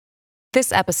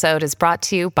This episode is brought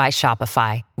to you by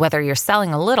Shopify. Whether you're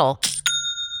selling a little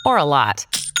or a lot,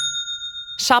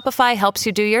 Shopify helps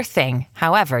you do your thing,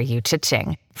 however you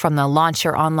cha-ching. From the launch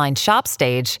your online shop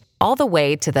stage, all the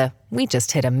way to the we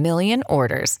just hit 1 million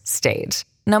orders stage.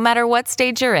 No matter what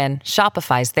stage you're in,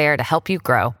 Shopify's there to help you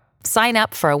grow. Sign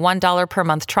up for a $1 per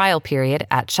month trial period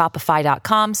at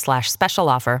shopify.com/special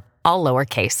offer, all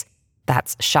lowercase.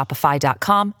 That's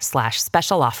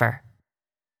shopify.com/special offer.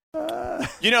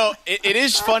 You know, it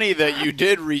is funny that you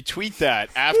did retweet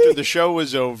that after the show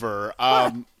was over.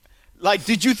 Like,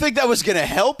 did you think that was going to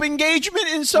help engagement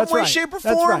in some way, shape, or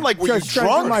form? Right. Like, were you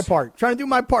drunk? Trying to do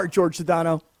my part, George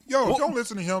Sedano. Yo, don't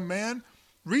listen to him, man.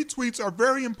 Retweets are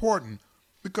very important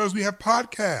because we have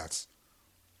podcasts.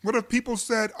 What if people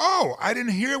said, oh, I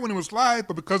didn't hear it when it was live,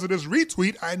 but because of this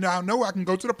retweet, I now know I can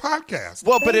go to the podcast.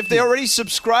 Well, but if they already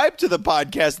subscribe to the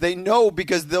podcast, they know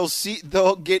because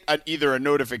they'll get either a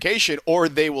notification or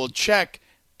they will check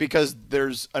because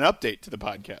there's an update to the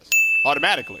podcast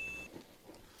automatically.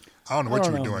 I don't know what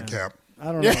you were doing, Cap.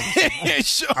 I don't know.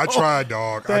 So, I tried,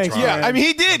 dog. Thanks, I tried. yeah, I mean,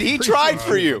 he did. He tried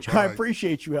for you. I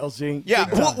appreciate you, LZ. Yeah.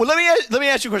 Well, let me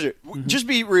ask you a question. Just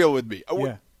be real with me.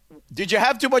 Yeah. Did you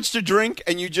have too much to drink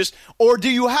and or do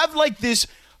you have like this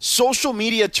social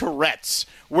media Tourette's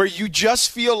where you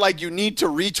just feel like you need to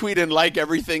retweet and like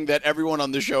everything that everyone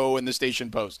on the show and the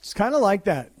station posts? It's kind of like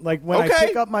that. Like when I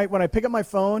pick up my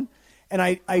phone, and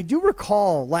I do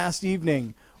recall last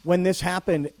evening when this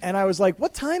happened, and I was like,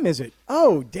 what time is it?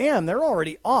 Oh, damn, they're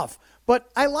already off. But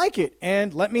I like it,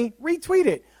 and let me retweet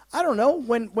it. I don't know.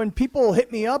 When people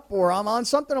hit me up or I'm on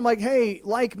something, I'm like, hey,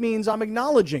 like means I'm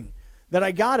acknowledging that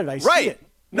I got it. I see it.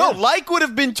 No, like would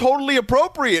have been totally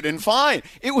appropriate and fine.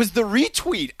 It was the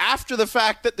retweet after the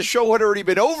fact that the show had already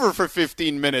been over for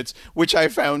 15 minutes, which I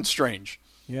found strange.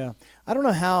 Yeah. I don't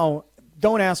know how.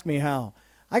 Don't ask me how.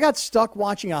 I got stuck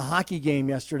watching a hockey game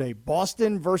yesterday.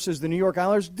 Boston versus the New York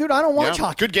Islanders. Dude, I don't watch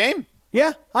hockey. Good game.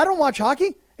 Yeah, I don't watch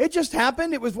hockey. It just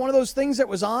happened. It was one of those things that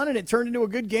was on, and it turned into a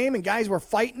good game, and guys were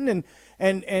fighting, and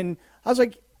I was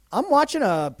like, I'm watching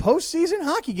a postseason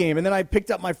hockey game. And then I picked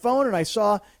up my phone and I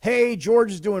saw, hey,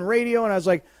 George is doing radio. And I was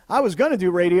like, I was going to do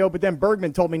radio, but then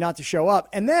Bergman told me not to show up.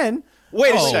 And then.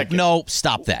 Wait a second. No,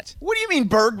 stop that. What do you mean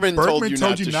Bergman told you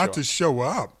not to show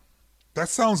up? That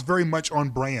sounds very much on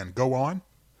brand. Go on.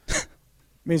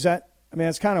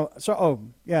 That's kind of.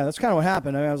 That's kind of what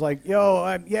happened. I was like,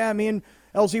 me and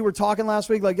LZ were talking last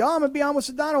week, like, I'm going to be on with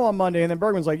Sedano on Monday. And then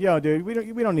Bergman's like, yo, dude, we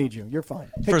don't need you. You're fine.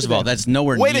 First of all, that's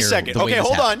nowhere near. Wait a second. Okay,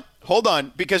 hold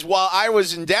on. Because while I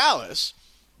was in Dallas,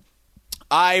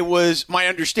 my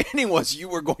understanding was you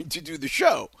were going to do the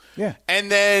show. Yeah. And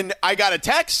then I got a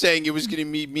text saying it was going to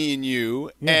meet me and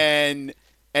you and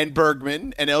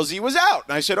Bergman, and LZ was out.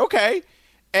 And I said, okay.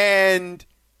 And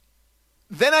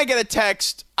then I get a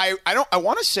text. I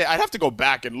want to say, I'd have to go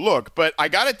back and look, but I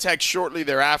got a text shortly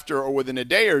thereafter or within a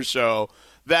day or so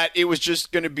that it was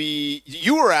just going to be,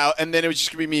 you were out, and then it was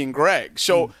just going to be me and Greg.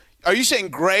 So are you saying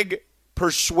Greg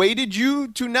persuaded you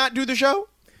to not do the show?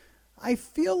 I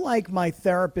feel like my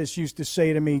therapist used to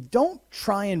say to me, don't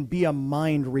try and be a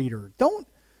mind reader. Don't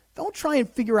try and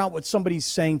figure out what somebody's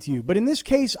saying to you. But in this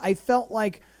case, I felt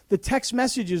like the text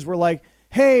messages were like,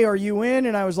 hey, are you in?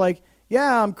 And I was like,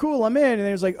 yeah, I'm cool, I'm in. And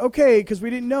it was like, okay, because we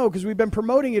didn't know, because we've been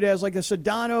promoting it as like a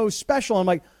Sedano special. I'm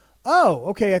like, oh,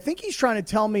 okay, I think he's trying to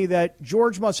tell me that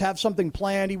George must have something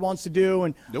planned he wants to do,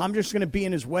 and I'm just going to be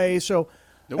in his way. So,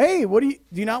 hey, do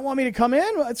you not want me to come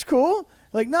in? Well, that's cool.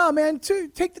 Like, no, man,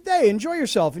 take the day. Enjoy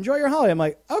yourself. Enjoy your holiday. I'm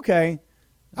like, okay.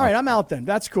 All right, I'm out then.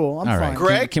 That's cool. I'm fine. Right.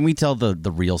 Greg? Can we tell the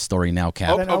real story now,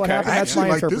 Cap? Okay. I actually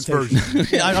like this version.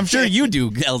 I'm sure you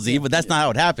do, LZ, but that's not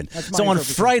how it happened. So on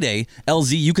Friday,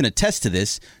 LZ, you can attest to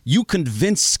this. You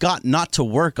convinced Scott not to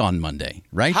work on Monday,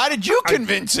 right? How did you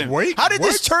convince him? Wait, how did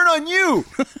this turn on you?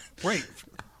 Wait,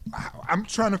 I'm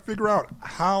trying to figure out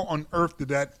how on earth did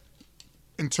that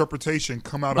interpretation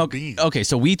come out of being? Okay,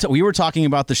 so we were talking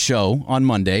about the show on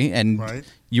Monday, and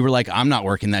you were like, I'm not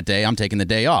working that day. I'm taking the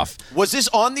day off. Was this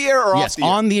on the air or off the air?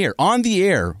 Yes, on the air. On the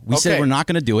air. We said we're not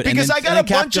going to do it. Because and then, I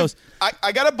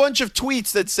got a bunch of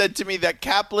tweets that said to me that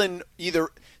Kaplan either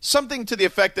something to the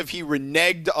effect of he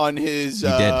reneged on his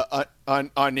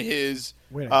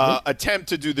attempt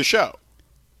to do the show.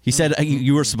 He said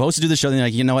you were supposed to do the show. And you're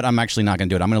like, you know what? I'm actually not going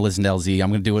to do it. I'm going to listen to LZ. I'm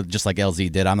going to do it just like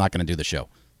LZ did. I'm not going to do the show.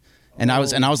 And I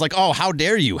was like, oh, how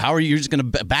dare you? How are you just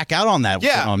going to back out on that?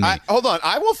 Yeah, on me? Hold on.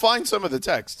 I will find some of the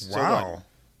texts. Wow.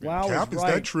 Wow, Cap, is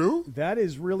that true? That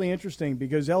is really interesting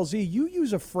because, LZ, you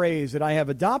use a phrase that I have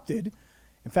adopted.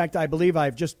 In fact, I believe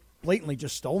I've just blatantly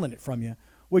just stolen it from you,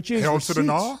 which is Hell receipts. to the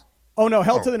gnaw? Oh, no,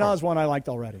 Hell to the Gnaw is one I liked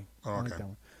already. Oh, okay.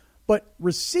 But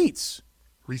receipts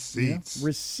Receipts. Yeah.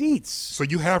 Receipts. So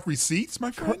you have receipts,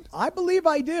 my friend? I believe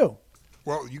I do.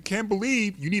 Well, you can't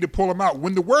believe. You need to pull them out.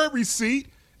 When the word receipt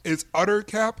is uttered,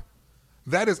 Cap,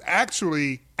 that is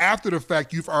actually after the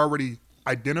fact you've already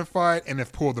identified and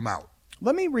have pulled them out.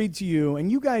 Let me read to you,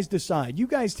 and you guys decide. You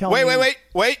guys tell me.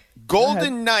 Wait.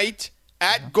 Golden Knight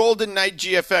at Golden Knight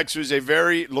GFX, who's a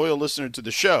very loyal listener to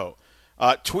the show,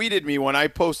 tweeted me when I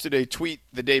posted a tweet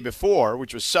the day before,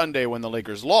 which was Sunday when the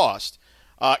Lakers lost.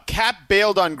 Cap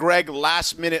bailed on Greg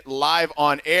last minute live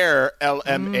on air,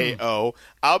 LMAO.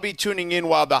 I'll be tuning in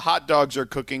while the hot dogs are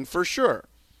cooking for sure.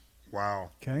 Wow.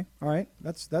 Okay. All right.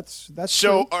 That's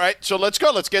so. true. All right. So let's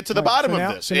go. Let's get to the bottom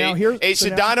of this. So now here's a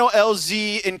Sedano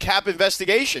LZ and Cap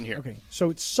investigation here. Okay. So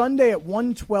it's Sunday at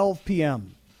 1:12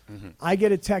 p.m. Mm-hmm. I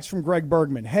get a text from Greg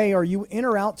Bergman. Hey, are you in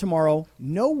or out tomorrow?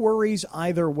 No worries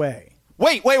either way.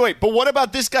 Wait. But what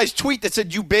about this guy's tweet that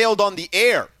said you bailed on the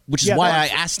air? Which is why I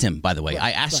asked him, by the way.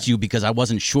 I asked you because I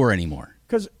wasn't sure anymore.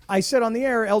 Because I said on the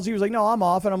air, LZ was like, no, I'm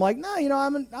off. And I'm like, no,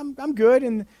 I'm good.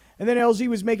 And then LZ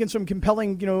was making some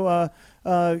compelling,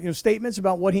 statements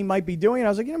about what he might be doing. And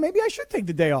I was like, maybe I should take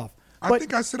the day off. I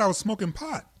think I said I was smoking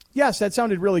pot. Yes, that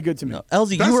sounded really good to me. No,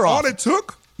 LZ, That's you were all off. it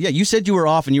took? Yeah, you said you were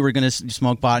off and you were going to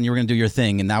smoke pot and you were going to do your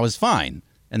thing, and that was fine.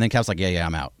 And then Cap's like, yeah,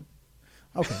 I'm out.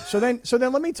 Okay, so then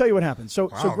let me tell you what happened. So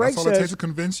Greg that's all says, it takes to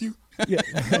convince you? Yeah.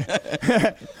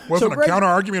 Wasn't a counter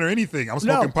argument or anything. I was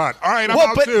smoking pot. All right, I'm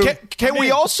out too. Can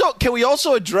we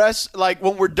also address, like,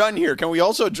 when we're done here? Can we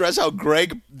also address how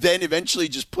Greg then eventually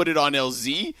just put it on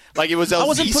LZ? Like it was LZ's I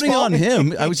wasn't putting fault? it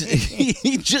on him.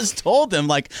 He just told them,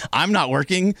 like, I'm not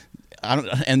working. And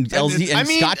LZ and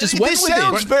Scott just went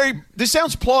with it. This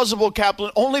sounds plausible,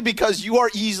 Kaplan, only because you are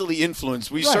easily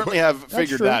influenced. We certainly have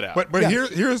figured that out. But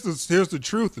here's the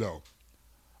truth, though.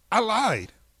 I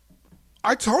lied.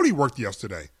 I totally worked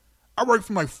yesterday. I worked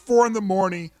from like 4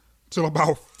 a.m. till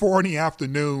about 4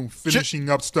 p.m, finishing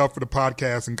up stuff for the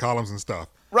podcast and columns and stuff.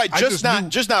 Right, just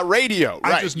not radio.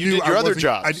 Right, I just knew your other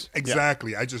jobs.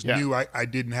 Exactly. I just knew I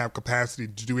didn't have capacity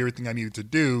to do everything I needed to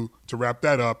do to wrap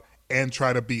that up and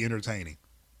try to be entertaining.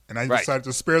 And I decided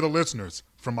to spare the listeners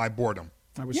from my boredom.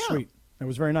 That was sweet. That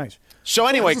was very nice. So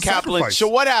anyway, Kaplan, so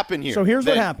what happened here? So here's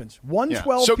what happens.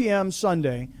 1:12 p.m.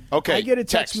 Sunday, I get a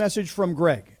text message from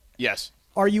Greg. Yes.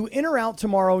 Are you in or out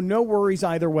tomorrow? No worries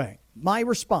either way. My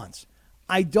response,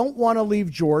 I don't want to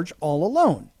leave George all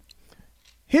alone.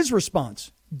 His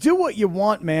response, do what you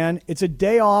want, man. It's a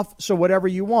day off, so whatever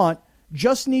you want.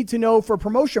 Just need to know for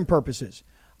promotion purposes.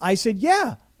 I said,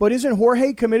 yeah, but isn't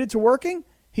Jorge committed to working?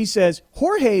 He says,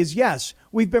 Jorge is yes.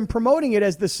 We've been promoting it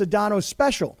as the Sedano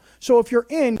special. So if you're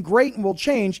in, great, and we'll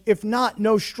change. If not,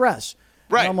 no stress.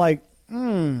 Right. And I'm like,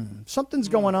 something's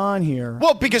going on here.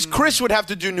 Well, because Chris would have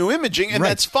to do new imaging, and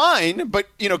that's fine, but,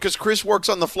 because Chris works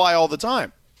on the fly all the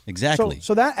time. Exactly.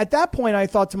 So that at that point, I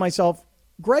thought to myself,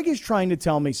 Greg is trying to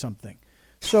tell me something.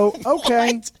 So,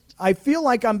 okay, I feel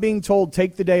like I'm being told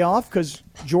take the day off because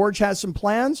George has some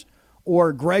plans,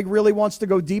 or Greg really wants to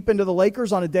go deep into the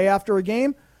Lakers on a day after a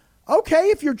game.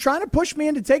 Okay, if you're trying to push me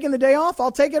into taking the day off,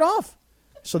 I'll take it off.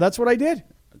 So that's what I did.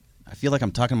 I feel like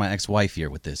I'm talking to my ex-wife here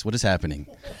with this. What is happening?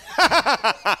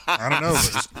 I don't know,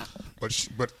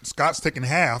 but Scott's taking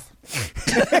half.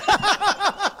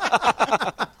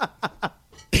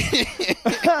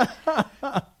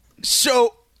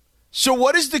 So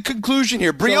what is the conclusion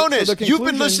here? Briones, you've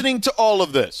been listening to all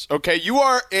of this, okay? You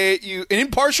are an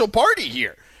impartial party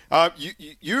here.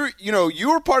 You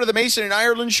were part of the Mason and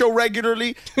Ireland show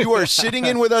regularly. You are sitting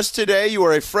in with us today. You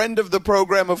are a friend of the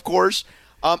program, of course.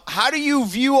 How do you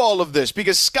view all of this?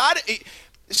 Because Scott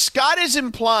is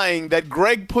implying that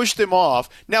Greg pushed him off.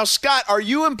 Now, Scott, are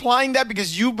you implying that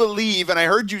because you believe, and I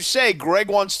heard you say Greg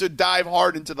wants to dive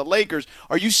hard into the Lakers,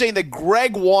 are you saying that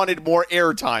Greg wanted more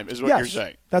airtime is what you're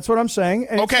saying? That's what I'm saying.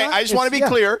 And okay, I just want to be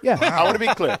clear. Yeah. I want to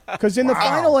be clear. Because in the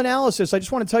final analysis, I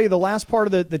just want to tell you the last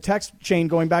part of the text chain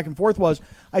going back and forth was,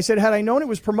 I said, had I known it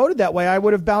was promoted that way, I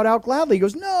would have bowed out gladly. He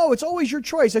goes, no, it's always your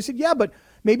choice. I said, yeah, but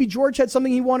maybe George had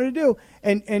something he wanted to do.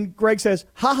 And Greg says,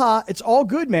 haha, it's all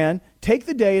good, man. Take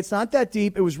the day. It's not that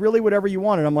deep. It was really whatever you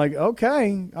wanted. I'm like,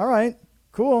 okay, all right,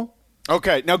 cool.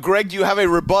 Okay. Now, Greg, do you have a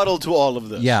rebuttal to all of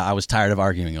this? Yeah, I was tired of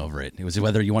arguing over it. It was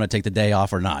whether you want to take the day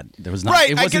off or not. There was not.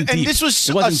 Right. It wasn't deep. And this was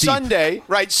a Sunday.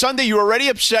 Right. Sunday, you were already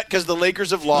upset because the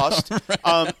Lakers have lost.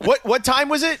 What time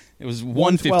was it? It was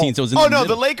 1:15. So it was in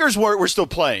the Lakers were still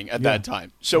playing at that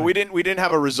time. So we didn't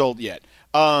have a result yet.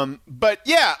 But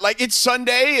yeah, like it's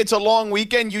Sunday, it's a long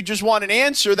weekend. You just want an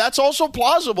answer. That's also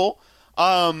plausible.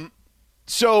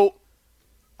 So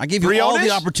I gave you all the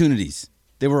opportunities.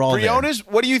 They were all Briones,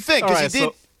 what do you think? All right,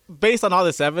 so based on all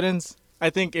this evidence,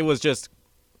 I think it was just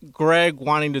Greg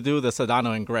wanting to do the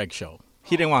Sedano and Greg show.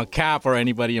 he didn't want Cap or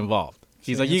anybody involved.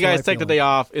 He's like, you that's how guys I take the feel. day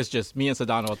off. It's just me and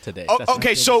Sedano today. Oh, That's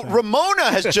okay, it. so Ramona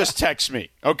has just texted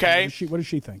me, okay? What does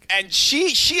she think? And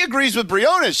she agrees with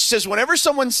Briona. She says whenever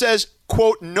someone says,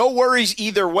 quote, no worries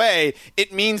either way,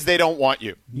 it means they don't want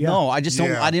you. No, I just don't.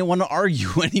 Yeah. I didn't want to argue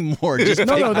anymore. Just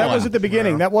No, pick that one. was at the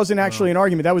beginning. That wasn't actually an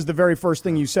argument. That was the very first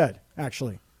thing you said,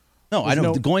 actually. No, I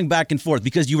don't. Going back and forth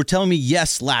because you were telling me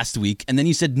yes last week, and then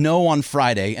you said no on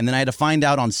Friday, and then I had to find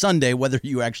out on Sunday whether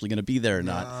you were actually going to be there or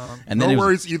not. And then No it was,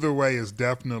 worries either way is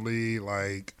definitely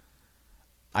like,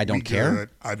 I don't be care. good.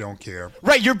 I don't care.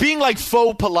 Right, you're being like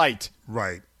faux polite.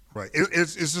 Right.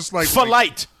 It's just like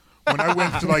Polite. when I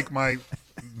went to like my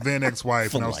then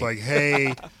ex-wife and I was Polite. like,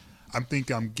 hey, I'm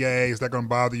thinking I'm gay. Is that going to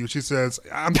bother you? She says,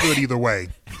 I'm good either way.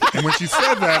 And when she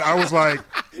said that, I was like,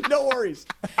 No worries.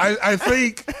 I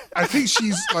think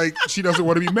she's like, she doesn't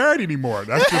want to be married anymore.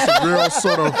 That's just a real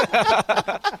sort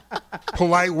of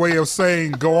polite way of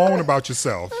saying go on about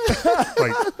yourself.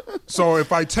 Like, so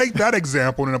if I take that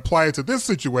example and apply it to this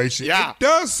situation, Yeah. it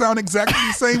does sound exactly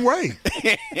the same way.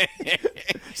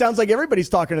 Sounds like everybody's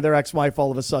talking to their ex-wife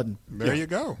all of a sudden. There you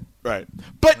go. Right.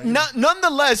 But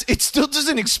nonetheless, it still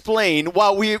doesn't explain,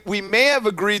 while we may have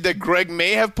agreed that Greg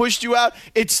may have pushed you out,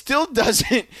 it still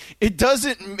doesn't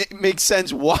make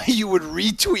sense why you would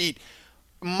retweet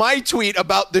my tweet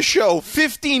about the show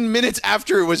 15 minutes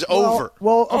after it was over.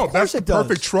 Well, Oh, of that's course it does.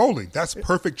 perfect trolling. That's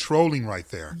perfect trolling right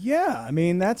there. Yeah, I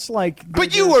mean, that's like...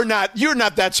 But you're not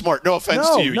that smart. No offense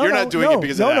to you. You're not doing it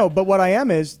because of that. No, but what I am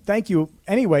is, thank you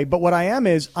anyway, but what I am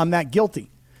is I'm that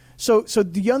guilty. So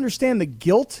do you understand the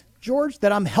guilt, George,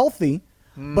 that I'm healthy,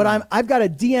 but I've got a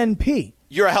DNP,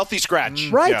 You're a healthy scratch.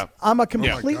 right? Yeah. I'm a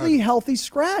completely healthy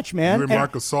scratch, man. You're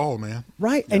Mark Gasol, man.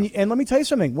 Right, and let me tell you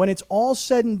something. When it's all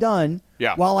said and done,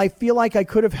 Yeah. while I feel like I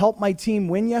could have helped my team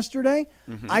win yesterday,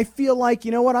 I feel like,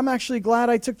 you know what, I'm actually glad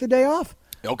I took the day off.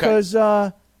 Okay. Because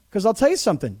I'll tell you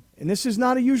something, and this is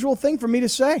not a usual thing for me to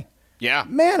say. Yeah.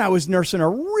 Man, I was nursing a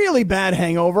really bad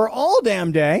hangover all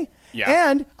damn day. Yeah.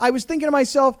 And I was thinking to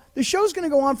myself, the show's going to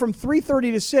go on from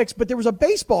 3:30 to 6, but there was a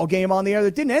baseball game on the air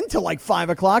that didn't end till like 5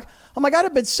 o'clock. I'm like, I'd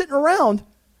have been sitting around,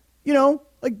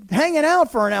 like hanging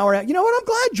out for an hour. You know what? I'm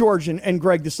glad George and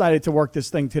Greg decided to work this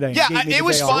thing today. Yeah, Gave me it the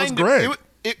was day off. fine. Greg.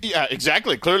 Yeah,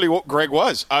 exactly. Clearly what Greg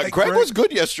was. Greg Greg. was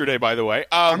good yesterday, by the way.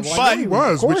 I'm sure But he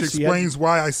was, of which course he explains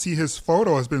why I see his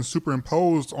photo has been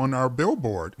superimposed on our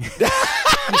billboard.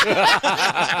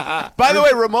 by the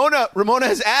way, Ramona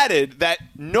has added that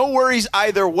no worries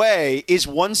either way is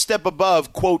one step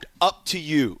above, quote, up to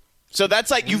you. So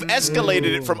that's like you've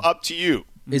escalated it from up to you.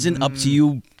 Isn't up to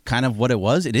you kind of what it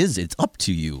was? It is. It's up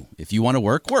to you. If you want to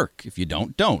work, work. If you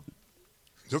don't, don't.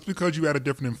 Just because you had a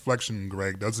different inflection,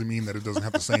 Greg, doesn't mean that it doesn't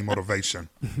have the same motivation.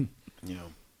 Yeah.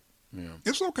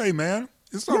 It's okay, man.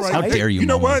 It's all Yes, right. How Hey, dare you, You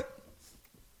know Momo. what?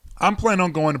 I'm planning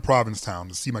on going to Provincetown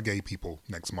to see my gay people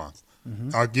next month.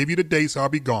 I'll give you the dates. I'll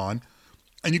be gone.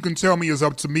 And you can tell me it's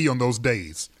up to me on those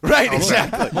days. Right,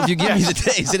 exactly. Well, if you give me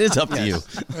the days, it is up to you.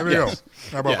 There we go.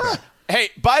 How about that? Hey,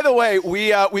 by the way,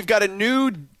 we've got a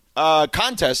new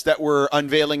contest that we're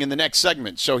unveiling in the next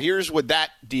segment. So here's what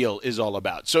that deal is all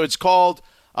about. So it's called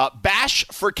Bash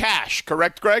for Cash,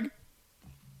 correct, Greg?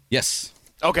 Yes.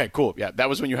 Okay, cool. Yeah, that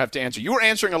was when you have to answer. You were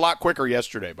answering a lot quicker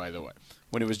yesterday, by the way,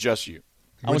 when it was just you.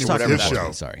 I was When it talking was his about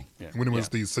show. Sorry. When it was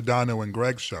the Sedano and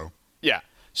Greg show. Yeah.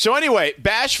 So anyway,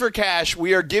 Bash for Cash,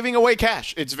 we are giving away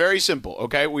cash. It's very simple,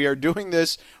 okay? We are doing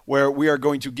this where we are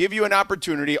going to give you an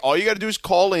opportunity. All you got to do is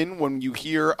call in when you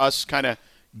hear us kind of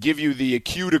give you the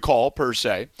cue to call, per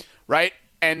se, right?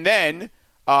 And then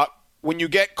when you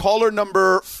get caller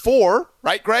number 4,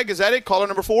 right, Greg? Is that it? Caller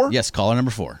number 4? Yes, caller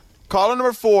number 4. Caller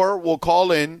number 4 will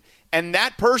call in, and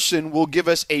that person will give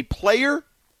us a player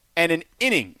and an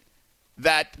inning.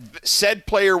 That said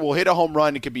player will hit a home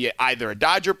run. It could be either a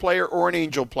Dodger player or an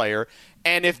Angel player.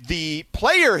 And if the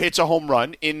player hits a home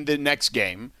run in the next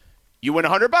game, you win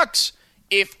 $100.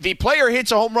 If the player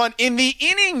hits a home run in the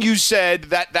inning you said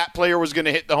that player was going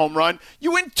to hit the home run,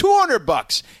 you win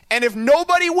 $200. And if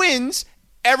nobody wins,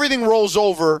 everything rolls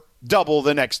over double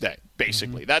the next day,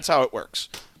 basically. That's how it works.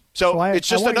 So it's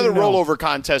just I want you another to know- rollover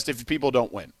contest if people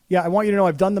don't win. Yeah, I want you to know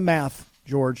I've done the math,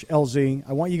 George, LZ.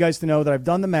 I want you guys to know that I've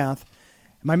done the math.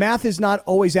 My math is not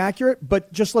always accurate,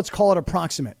 but just let's call it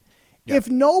approximate. Yeah. If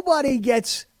nobody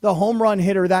gets the home run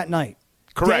hitter that night,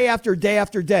 correct, day after day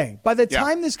after day, by the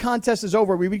time this contest is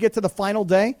over, we would get to the final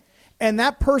day, and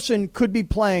that person could be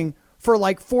playing for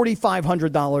like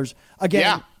 $4,500.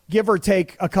 Again, give or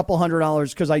take a couple $100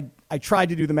 because I tried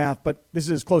to do the math, but this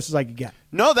is as close as I could get.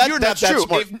 No, that's true.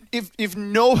 Smart. If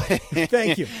no,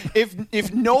 thank you.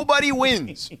 If nobody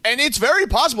wins, and it's very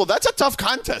possible, that's a tough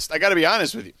contest. I got to be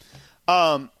honest with you.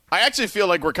 I actually feel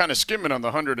like we're kind of skimming on the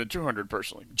 100 and 200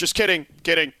 personally. Just kidding.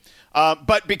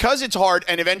 But because it's hard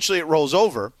and eventually it rolls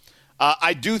over,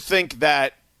 I do think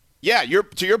that,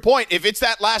 to your point, if it's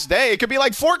that last day, it could be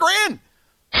like $4,000.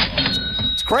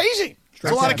 It's crazy. It's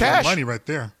a lot of cash. Money right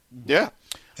there. Yeah.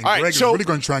 And all right, Greg is really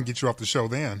going to try and get you off the show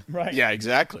then. Right. Yeah,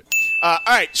 exactly. All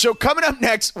right, so coming up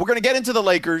next, we're going to get into the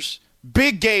Lakers.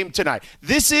 Big game tonight.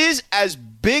 This is as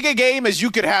big a game as you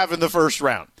could have in the first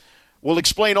round. We'll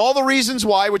explain all the reasons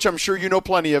why, which I'm sure you know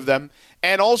plenty of them,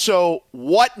 and also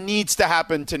what needs to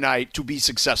happen tonight to be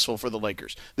successful for the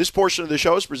Lakers. This portion of the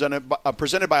show is presented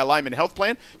by Alignment Health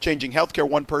Plan, changing healthcare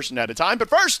one person at a time. But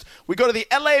first, we go to the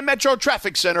LA Metro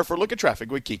Traffic Center for a look at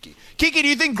traffic with Kiki. Kiki, do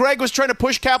you think Greg was trying to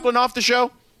push Kaplan off the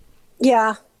show?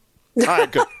 Yeah. All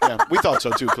right, good. Yeah, we thought so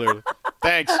too, clearly.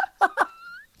 Thanks.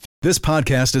 This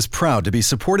podcast is proud to be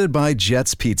supported by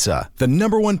Jets Pizza, the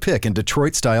 #1 pick in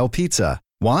Detroit-style pizza.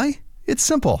 Why? It's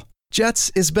simple.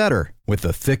 Jets is better. With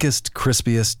the thickest,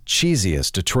 crispiest,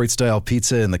 cheesiest Detroit-style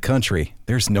pizza in the country,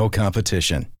 there's no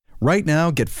competition. Right now,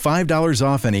 get $5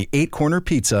 off any 8-corner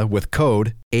pizza with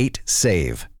code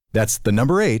 8SAVE. That's the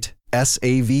number 8,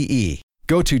 S-A-V-E.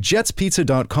 Go to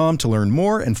jetspizza.com to learn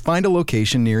more and find a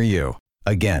location near you.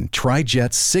 Again, try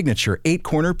Jet's signature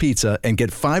 8-corner pizza and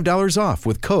get $5 off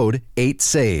with code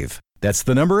 8SAVE. That's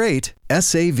the number 8,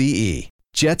 S-A-V-E.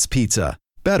 Jet's Pizza.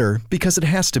 Better because it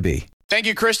has to be. Thank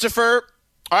you, Christopher.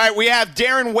 All right, we have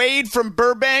Darren Wade from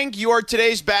Burbank. You are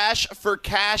today's Bash for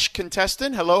Cash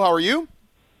contestant. Hello, how are you?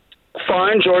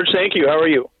 Fine, George. Thank you. How are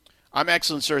you? I'm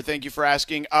excellent, sir. Thank you for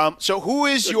asking. So who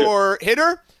is your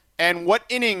hitter, and what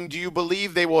inning do you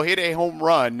believe they will hit a home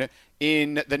run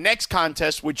in the next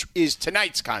contest, which is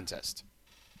tonight's contest?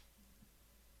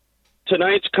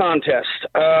 Tonight's contest.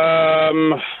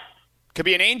 Could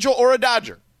be an Angel or a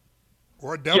Dodger.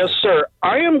 Or a devil. Yes, sir.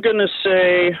 I'm going to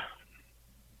say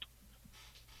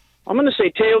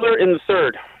Taylor in the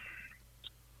third.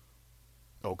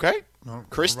 Okay. Oh,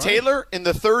 Chris all right. Taylor in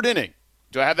the third inning.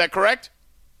 Do I have that correct?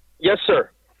 Yes,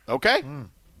 sir. Okay.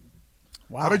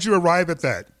 How did you arrive at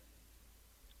that?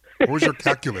 What was your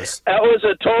calculus? It was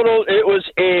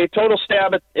a total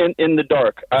stab in the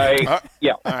dark.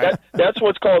 That's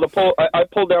what's called a pull. I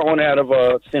pulled that one out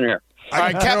of thin air.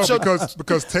 I can tell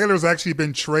because Taylor's actually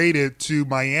been traded to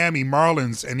Miami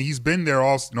Marlins, and he's been there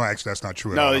all. No, actually, that's not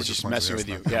true. No, he's just messing with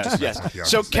you. Yes. Yeah.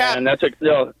 So, Cap, And that's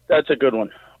a good one.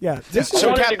 Yeah. I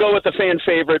wanted to go with the fan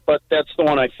favorite, but that's the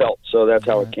one I felt, so that's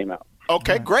how it came out.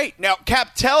 okay, great. Now,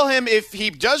 Cap, tell him if he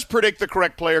does predict the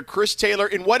correct player, Chris Taylor,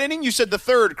 in what inning? You said the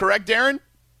third, correct, Darren?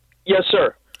 Yes,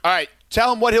 sir. All right.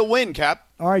 Tell him what he'll win, Cap.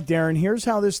 All right, Darren, here's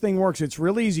how this thing works. It's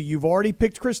real easy. You've already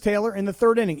picked Chris Taylor in the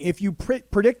third inning. If you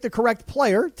predict the correct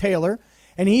player, Taylor,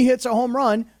 and he hits a home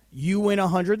run, you win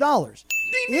 $100.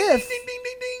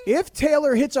 If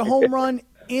Taylor hits a home run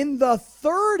in the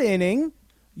third inning,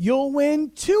 you'll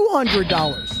win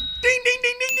 $200.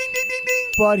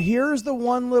 But here's the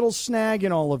one little snag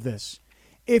in all of this.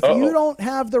 If you don't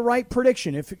have the right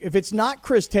prediction, if it's not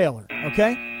Chris Taylor,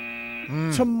 okay,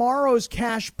 tomorrow's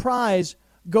cash prize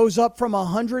goes up from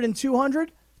 $100 and $200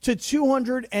 to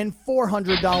 $200 and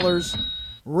 $400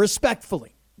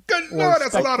 respectfully. Good Lord,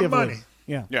 that's a lot of money.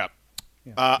 Yeah.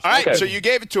 All right, Okay. so you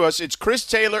gave it to us. It's Chris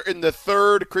Taylor in the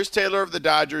third. Chris Taylor of the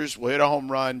Dodgers will hit a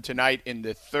home run tonight in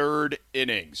the third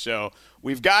inning. So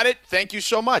we've got it. Thank you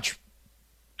so much.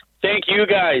 Thank you,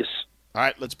 guys. All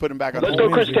right, let's put him back on Let's the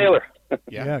go, Chris Taylor.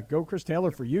 Yeah, go Chris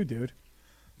Taylor for you, dude.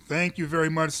 Thank you very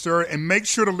much, sir. And make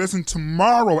sure to listen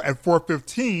tomorrow at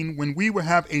 4:15 when we will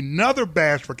have another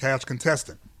Bash for Cash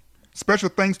contestant. Special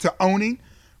thanks to Owning,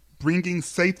 bringing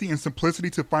safety and simplicity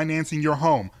to financing your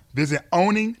home. Visit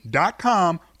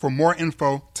owning.com for more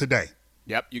info today.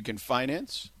 Yep, you can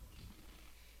finance.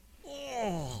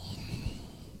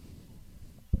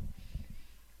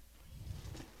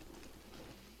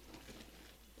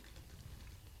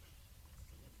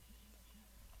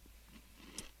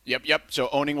 Yep. So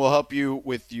Owning will help you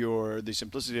with the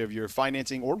simplicity of your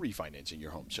financing or refinancing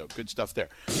your home. So good stuff there.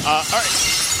 All right.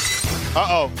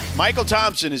 Mychal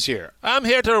Thompson is here. I'm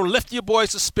here to lift you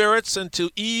boys' spirits and to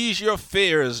ease your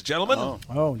fears, gentlemen.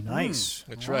 Oh, nice.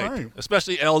 That's All right. right.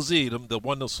 Especially LZ, the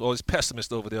one that's always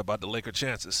pessimist over there about the Laker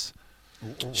chances.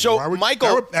 So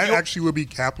Mychal, that actually would be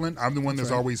Kaplan. I'm the one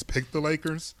that's always picked the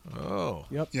Lakers. Oh.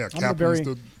 Yep. Yeah, I'm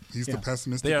Kaplan he's the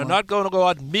pessimistic They are one. not going to go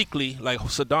out meekly like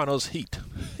Sedano's Heat.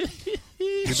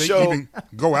 Did they even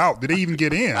go out? Did they even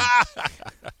get in?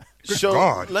 So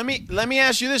God. let me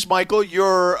ask you this, Mychal.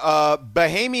 Your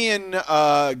Bahamian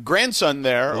grandson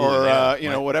there,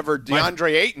 or whatever,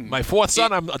 DeAndre Ayton. My fourth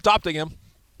son, I'm adopting him.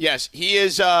 Yes, he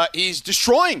is. He's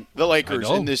destroying the Lakers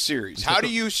in this series. How do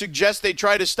you suggest they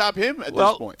try to stop him at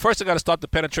this point? First they got to stop the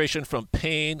penetration from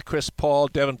Payne, Chris Paul,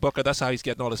 Devin Booker. That's how he's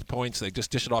getting all his points. They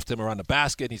just dish it off to him around the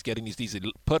basket. And he's getting these easy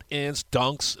put-ins,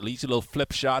 dunks, easy little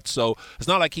flip shots. So it's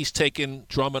not like he's taking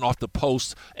Drummond off the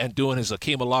post and doing his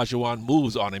Akeem Olajuwon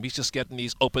moves on him. He's just getting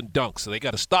these open dunks. So they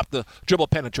got to stop the dribble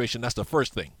penetration. That's the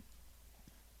first thing.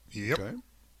 Yep. Okay.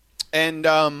 And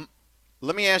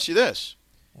let me ask you this.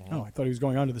 Oh, I thought he was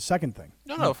going on to the second thing.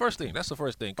 No, first thing. That's the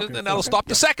first thing. Because then that'll stop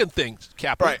the second thing,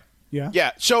 Kaplan. Right. Yeah.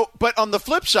 Yeah. So, but on the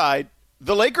flip side,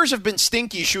 the Lakers have been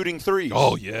stinky shooting threes.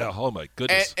 Oh, yeah. Oh, my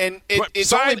goodness. And it's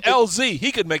sign LZ.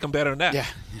 He could make them better than that. Yeah.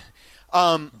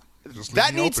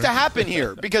 That needs to happen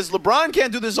here because LeBron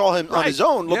can't do this all on his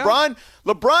own.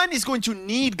 LeBron is going to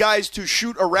need guys to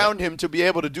shoot around him to be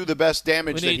able to do the best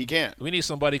damage that he can. We need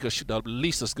somebody who could shoot at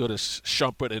least as good as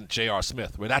Shumpert and J.R.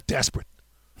 Smith. We're not desperate.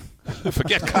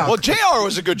 Forget Kyle. Well, JR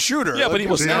was a career shooter. Yeah, but he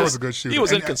was a good shooter. He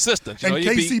was inconsistent. And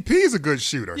KCP is a good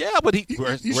shooter. Yeah, but he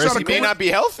may not be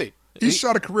healthy. He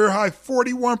shot a career high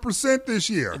 41% this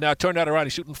year. And now turn that around.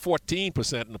 He's shooting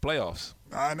 14% in the playoffs.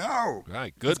 I know.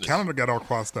 My goodness. His calendar got all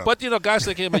crossed up. But, guys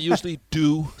like him are usually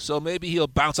due, so maybe he'll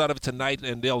bounce out of it tonight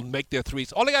and they'll make their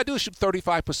threes. All they got to do is shoot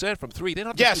 35% from three. They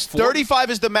don't have to shoot 40. 35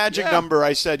 is the magic number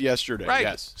I said yesterday. Right.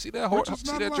 Yes. See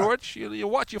that, George?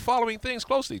 You're following things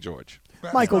closely, George.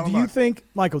 Michael, do you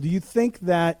think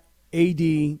that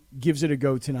AD gives it a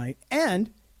go tonight?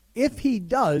 And if he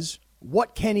does,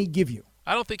 what can he give you?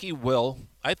 I don't think he will.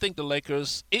 I think the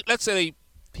Lakers, let's say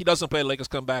he doesn't play, the Lakers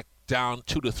come back down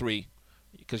 2-3,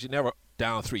 because you're never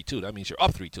down 3-2. That means you're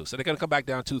up 3-2. So they're going to come back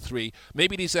down 2-3.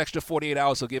 Maybe these extra 48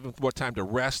 hours will give him more time to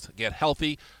rest, get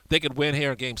healthy. They could win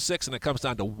here in Game 6, and it comes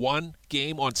down to one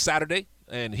game on Saturday,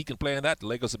 and he can play in that. The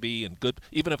Lakers will be in good,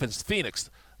 even if it's Phoenix,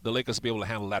 the Lakers will be able to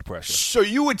handle that pressure. So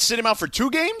you would sit him out for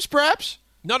 2 games, perhaps?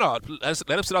 No. Let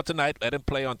him sit out tonight. Let him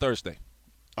play on Thursday.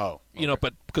 Oh. Okay.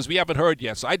 But because we haven't heard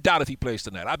yet, so I doubt if he plays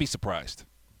tonight. I'd be surprised.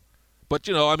 But,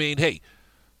 hey,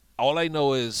 all I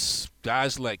know is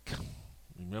guys like,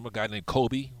 remember a guy named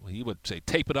Kobe? He would say,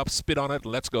 tape it up, spit on it,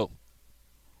 and let's go.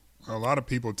 A lot of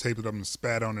people taped it up and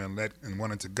spat on it and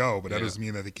wanted to go, but that doesn't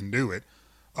mean that they can do it.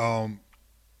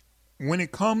 When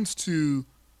it comes to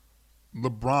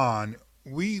LeBron,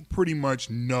 we pretty much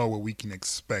know what we can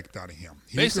expect out of him.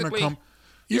 He's going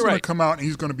to come out and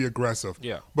he's going to be aggressive.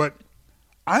 Yeah. But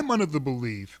I'm under the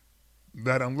belief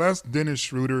that unless Dennis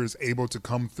Schroeder is able to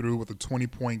come through with a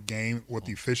 20-point game with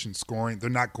efficient scoring, they're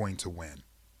not going to win.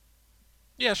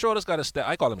 Yeah, Schroeder's got to step.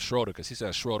 I call him Schroeder because he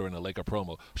says Schroeder in the Laker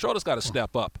promo. Schroeder's got to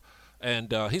step up,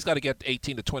 and he's got to get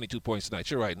 18 to 22 points tonight.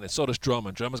 You're right, and so does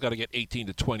Drummond. Drummond's got to get 18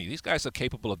 to 20. These guys are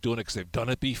capable of doing it because they've done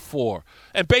it before.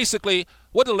 And basically,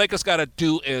 what the Lakers got to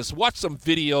do is watch some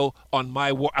video on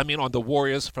the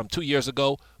Warriors from 2 years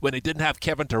ago when they didn't have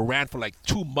Kevin Durant for like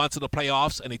 2 months in the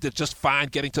playoffs, and they did just fine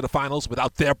getting to the finals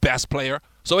without their best player.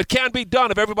 So it can be done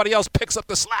if everybody else picks up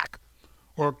the slack.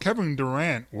 Well, Kevin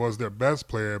Durant was their best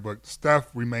player, but Steph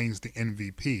remains the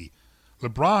MVP.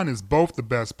 LeBron is both the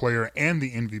best player and the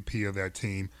MVP of that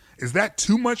team. Is that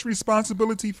too much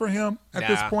responsibility for him at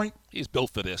this point? He's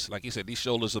built for this. Like you said, these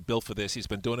shoulders are built for this. He's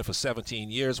been doing it for 17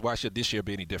 years. Why should this year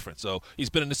be any different? So he's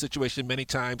been in this situation many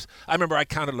times. I remember I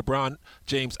counted LeBron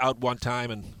James out one time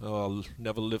and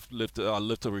never lived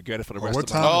to regret it for the rest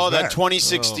of my life. Oh, that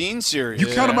 2016 series.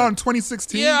 You count him out in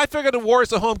 2016? Yeah, I figured the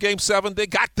Warriors at home Game 7. They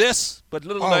got this. But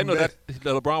little did I know that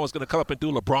LeBron was going to come up and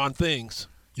do LeBron things.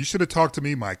 You should have talked to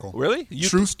me, Michael. Really?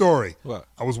 True story. What?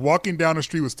 I was walking down the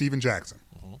street with Steven Jackson,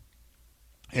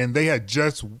 and they had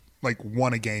just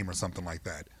won a game or something like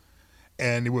that.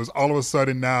 And it was all of a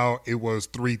sudden now it was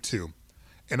 3-2.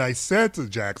 And I said to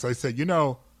Jax, I said,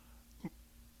 the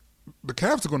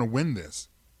Cavs are going to win this.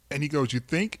 And he goes, you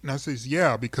think? And I says,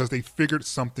 yeah, because they figured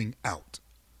something out.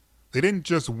 They didn't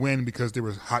just win because there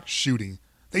was hot shooting.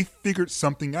 They figured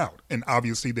something out. And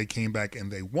obviously they came back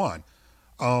and they won.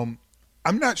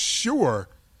 I'm not sure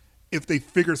if they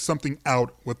figured something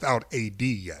out without AD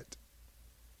yet.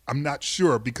 I'm not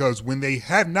sure because when they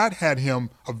had not had him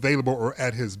available or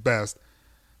at his best,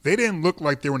 they didn't look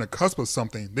like they were on the cusp of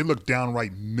something. They looked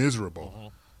downright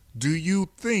miserable. Do you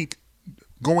think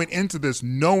going into this,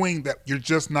 knowing that you're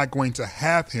just not going to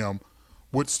have him,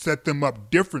 would set them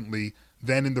up differently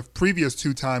than in the previous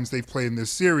 2 times they've played in this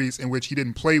series in which he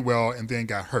didn't play well and then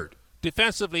got hurt?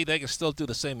 Defensively, they can still do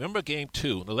the same. Remember Game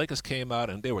 2, the Lakers came out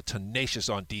and they were tenacious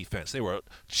on defense. They were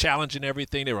challenging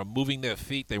everything. They were moving their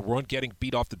feet. They weren't getting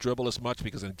beat off the dribble as much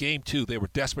because in Game 2, they were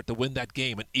desperate to win that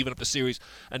game and even up the series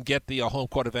and get the home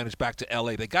court advantage back to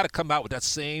L.A. They got to come out with that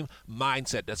same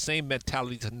mindset, that same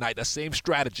mentality tonight, that same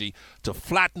strategy to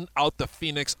flatten out the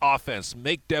Phoenix offense,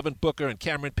 make Devin Booker and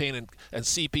Cameron Payne and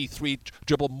CP3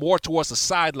 dribble more towards the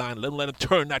sideline and let them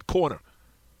turn that corner.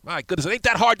 My goodness, it ain't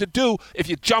that hard to do if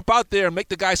you jump out there and make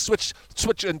the guy switch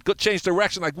and change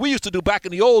direction like we used to do back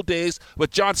in the old days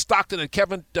with John Stockton and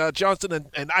Kevin Johnson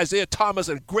and Isaiah Thomas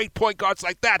and great point guards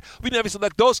like that. We never used to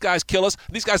let those guys kill us.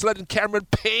 These guys letting Cameron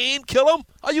Payne kill them?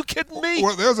 Are you kidding me?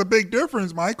 Well, there's a big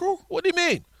difference, Michael. What do you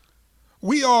mean?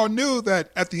 We all knew that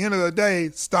at the end of the day,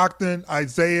 Stockton,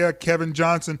 Isaiah, Kevin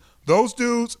Johnson, those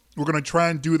dudes were going to try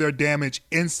and do their damage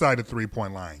inside the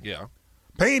three-point line. Yeah.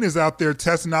 Payne is out there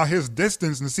testing out his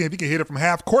distance and seeing if he can hit it from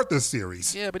half court this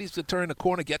series. Yeah, but he's turning the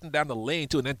corner, getting down the lane,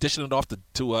 too, and then dishing it off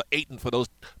to Ayton for those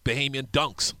Bahamian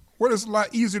dunks. Well, it's a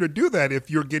lot easier to do that if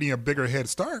you're getting a bigger head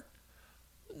start.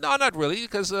 No, not really,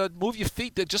 because move your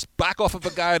feet, then just back off of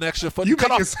a guy an extra foot. You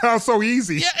make it sound so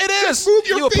easy. Yeah, it is. Just move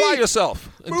your feet. Apply yourself.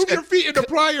 Move your feet and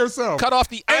apply yourself. Cut off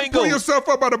the and angle. pull yourself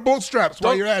up by the bootstraps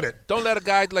while you're at it. Don't let a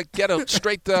guy get a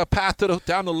straight path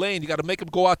down the lane. You got to make him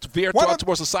go out, veer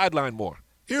towards the sideline more.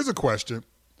 Here's a question.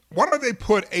 Why don't they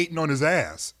put Ayton on his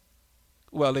ass?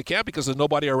 Well, they can't because there's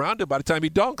nobody around him by the time he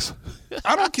dunks.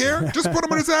 I don't care. Just put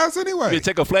him on his ass anyway. You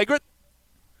take a flagrant?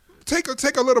 Take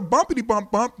a little bumpity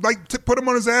bump, put him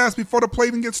on his ass before the play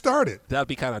even gets started. That'd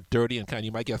be kind of dirty and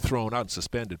you might get thrown out and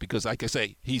suspended because, like I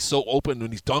say, he's so open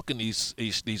when he's dunking these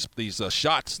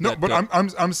shots. No, but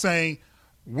I'm saying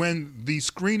when the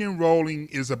screen and rolling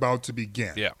is about to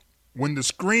begin. Yeah. When the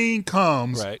screen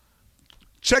comes. Right.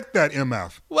 Check that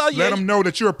MF. Well, yeah, let him know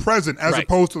that you're present as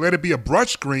opposed to let it be a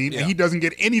brush screen and he doesn't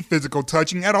get any physical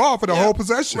touching at all for the whole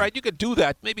possession. Right, you could do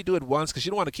that. Maybe do it once because you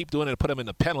don't want to keep doing it and put him in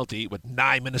the penalty with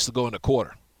 9 minutes to go in the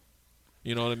quarter.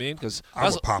 You know what I mean? Because I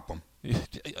would pop him.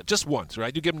 Just once,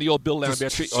 right? You give him the old Bill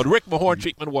Lambert treatment, or Rick Mahorn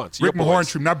treatment once. Rick Mahorn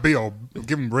treatment, not Bill.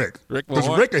 Give him Rick. Because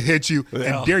Rick will hit you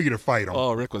and dare you to fight him.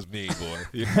 Oh, Rick was mean, boy.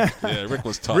 Yeah, Rick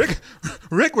was tough.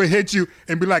 Rick would hit you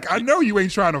and be like, I know you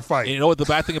ain't trying to fight. And you know what the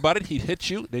bad thing about it? He'd hit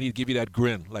you, then he'd give you that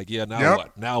grin. Like, yeah, now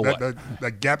what? Now what?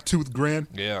 That gap-toothed grin.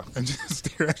 Yeah. And just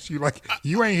stare at you like,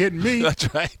 you ain't hitting me.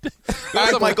 That's right.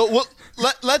 All right, Michael, well,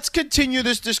 let's continue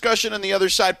this discussion on the other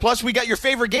side. Plus, we got your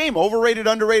favorite game, overrated,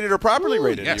 underrated, or properly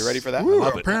rated. Yes. Are you ready for that? Ooh,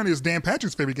 apparently it's Dan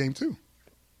Patrick's favorite game, too.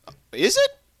 Is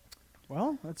it?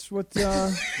 Well, that's what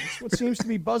seems to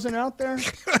be buzzing out there.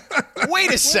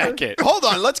 Wait a second. Hold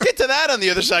on. Let's get to that on the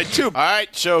other side, too. All right.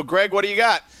 So, Greg, what do you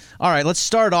got? All right, let's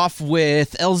start off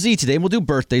with LZ today. We'll do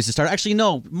birthdays to start. Actually,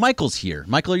 no, Michael's here.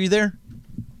 Michael, are you there?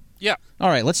 Yeah. All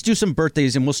right, let's do some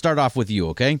birthdays, and we'll start off with you,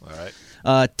 okay?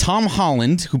 All right. Tom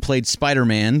Holland, who played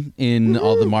Spider-Man in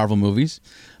all the Marvel movies.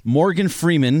 Morgan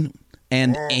Freeman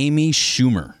and Amy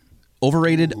Schumer.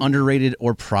 Overrated, underrated,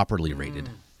 or properly rated?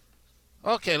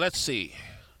 Okay, let's see.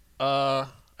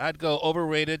 I'd go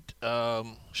overrated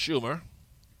Schumer.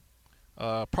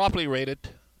 Properly rated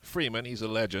Freeman. He's a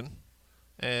legend.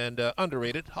 And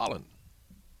underrated Holland.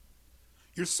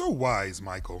 You're so wise,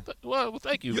 Michael. Well,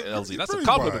 thank you, LZ. That's a very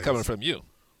compliment wise. coming from you.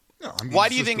 No, I mean, Why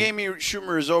do you think Amy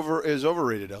Schumer is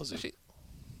overrated, LZ?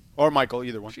 Or Michael,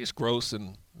 either one. She's gross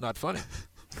and not funny.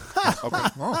 Okay.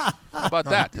 How about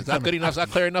that? Is that good enough? Is that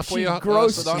clear enough for you? She's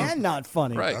gross Sedano? and not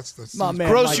funny. Right. That's My man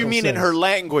Gross, Michael you mean says. in her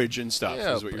language and stuff,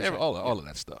 Yeah, is what you're saying. all of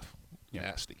that stuff.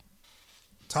 Nasty.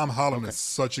 Tom Holland is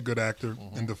such a good actor,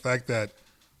 and the fact that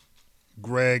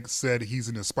Greg said he's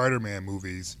in the Spider-Man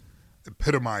movies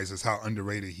epitomizes how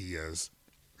underrated he is.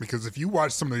 Because if you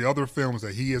watch some of the other films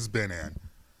that he has been in,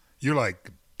 you're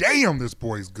like, damn, this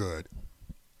boy's good.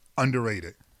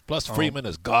 Underrated. Plus, Freeman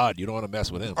is God. You don't want to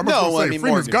mess with him. I'm not going to say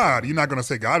Freeman's Morgan. God. You're not going to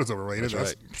say God is overrated.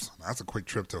 That's That's a quick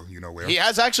trip to where. He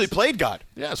has actually played God.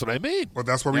 Yeah, that's what I mean. Well,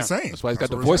 that's what we're saying. That's why he's got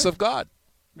the what we're voice saying. of God.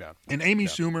 Yeah. And Amy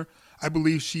Schumer, I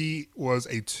believe she was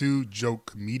a two-joke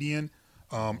comedian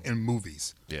in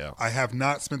movies. Yeah. I have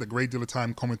not spent a great deal of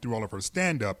time combing through all of her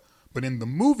stand-up, but in the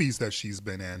movies that she's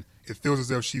been in, it feels as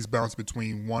if she's bounced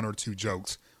between one or two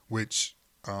jokes, which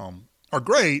are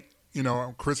great. You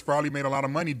know, Chris Farley made a lot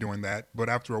of money doing that, but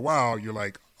after a while, you're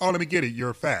like, oh, let me get it.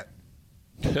 You're fat.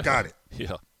 Got it.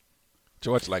 Yeah.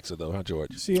 George likes it, though, huh,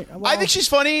 George? See, well, I think she's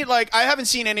funny. Like, I haven't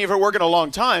seen any of her work in a long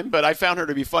time, but I found her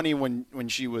to be funny when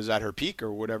she was at her peak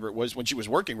or whatever it was, when she was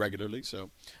working regularly. So,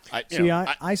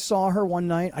 I saw her one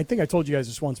night. I think I told you guys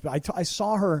this once, but I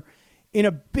saw her in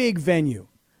a big venue.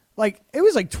 like it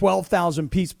was like 12,000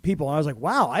 people. And I was like,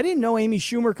 wow, I didn't know Amy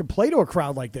Schumer could play to a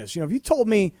crowd like this. If you told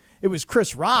me it was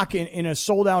Chris Rock in a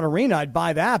sold-out arena, I'd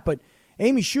buy that. But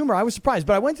Amy Schumer, I was surprised.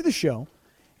 But I went to the show,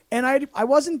 and I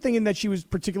wasn't thinking that she was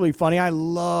particularly funny. I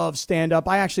love stand-up.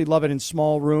 I actually love it in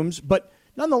small rooms. But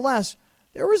nonetheless,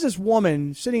 there was this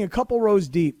woman sitting a couple rows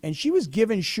deep, and she was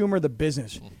giving Schumer the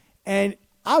business. And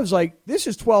I was like, this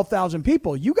is 12,000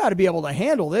 people. You got to be able to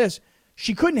handle this.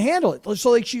 She couldn't handle it.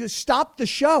 So, she stopped the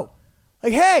show.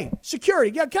 Like, hey,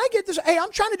 security, can I get this? Hey,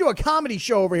 I'm trying to do a comedy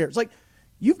show over here. It's like,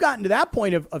 you've gotten to that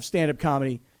point of stand-up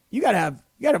comedy. You got to have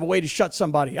a way to shut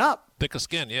somebody up. Thicker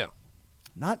skin, yeah.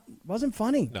 Wasn't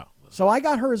funny. No. So I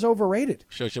got her as overrated.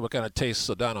 Shows you what kind of taste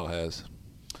Sedano has.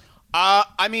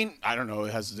 I mean, I don't know.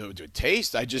 It has to do with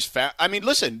taste.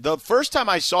 Listen, the first time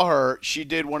I saw her, she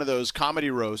did one of those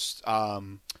comedy roasts. I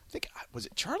think, was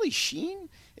it Charlie Sheen?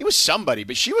 It was somebody,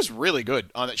 but she was really good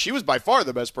on it. She was by far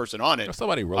the best person on it.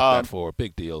 Somebody wrote that for a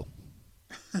big deal.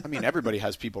 I mean, everybody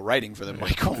has people writing for them,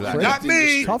 Michael. Not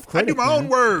me. I do my own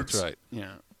words. That's right.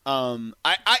 Yeah.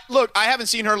 Look, I haven't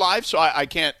seen her live, so I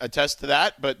can't attest to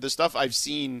that. But the stuff I've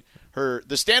seen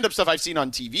the stand-up stuff I've seen on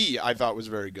TV, I thought was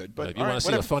very good. But if you want to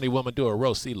see a funny woman do a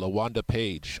roast, see LaWanda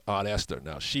Page, Aunt Esther.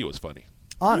 Now, she was funny.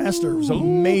 Aunt Esther was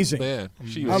amazing. Man,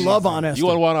 I love Aunt Esther. You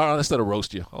want Aunt Esther to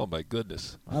roast you? Oh my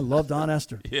goodness. I loved Aunt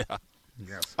Esther. Yeah.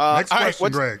 Yes. Next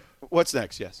question, Greg. What's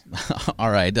next? Yes.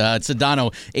 All right.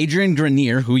 Sedano, Adrian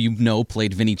Grenier, who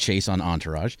played Vinny Chase on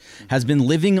Entourage, has been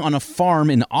living on a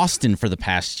farm in Austin for the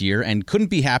past year and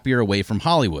couldn't be happier away from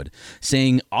Hollywood,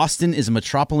 saying Austin is a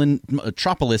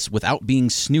metropolis without being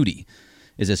snooty.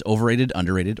 Is this overrated,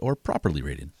 underrated, or properly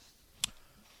rated?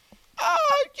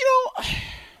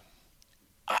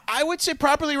 I would say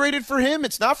properly rated for him.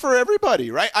 It's not for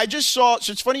everybody, right? I just saw,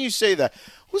 so it's funny you say that.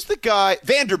 Who's the guy?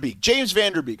 James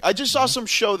Vanderbeek. I just saw some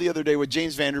show the other day with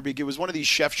James Vanderbeek. It was one of these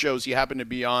chef shows he happened to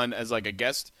be on as like a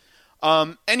guest.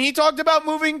 And he talked about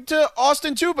moving to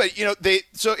Austin too, but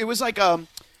so it was like,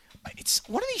 it's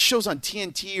one of these shows on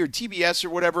TNT or TBS or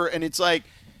whatever. And it's like,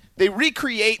 they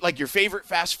recreate like your favorite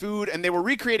fast food, and they were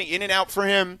recreating In-N-Out for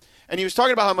him. And he was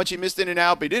talking about how much he missed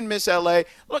In-N-Out, but he didn't miss L.A.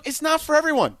 Look, it's not for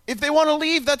everyone. If they want to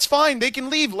leave, that's fine. They can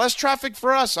leave. Less traffic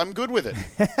for us. I'm good with it.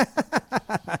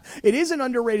 It is an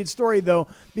underrated story, though,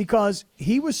 because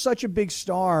he was such a big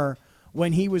star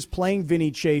when he was playing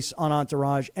Vinny Chase on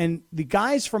Entourage. And the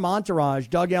guys from Entourage,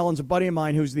 Doug Ellen's a buddy of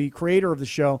mine who's the creator of the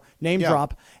show,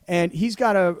 drop, and he's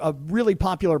got a really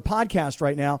popular podcast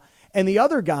right now. And the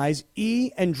other guys,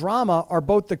 E and Drama, are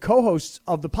both the co-hosts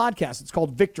of the podcast. It's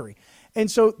called Victory. And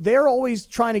so they're always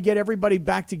trying to get everybody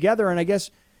back together. And I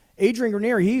guess Adrian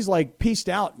Grenier, he's like pieced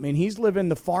out. I mean, he's living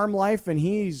the farm life, and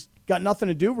he's got nothing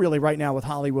to do really right now with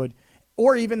Hollywood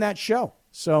or even that show.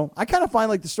 So I kind of find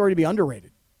like the story to be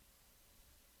underrated.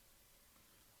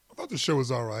 I thought the show was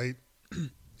all right.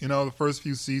 The first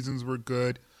few seasons were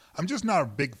good. I'm just not a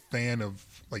big fan of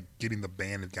like getting the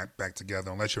band back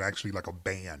together unless you're actually like a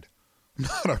band. I'm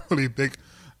not a really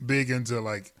big into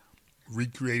like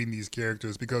recreating these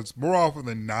characters, because more often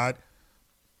than not,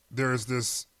 there's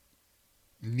this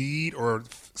need or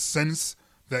sense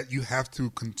that you have to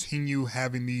continue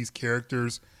having these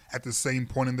characters at the same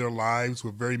point in their lives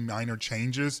with very minor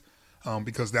changes,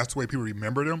 because that's the way people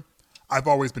remember them. I've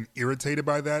always been irritated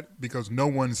by that, because no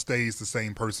one stays the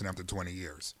same person after 20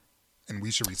 years. And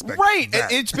we should respect that.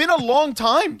 It's been a long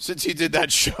time since he did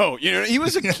that show. He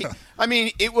was a kid. I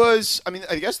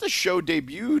guess the show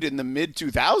debuted in the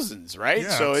mid-2000s, right? Yeah,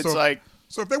 so it's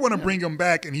So if they want to bring him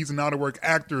back and he's an out-of-work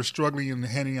actor struggling and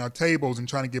handing out tables and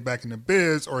trying to get back in the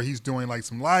biz, or he's doing like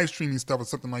some live streaming stuff or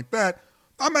something like that,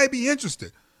 I might be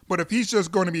interested. But if he's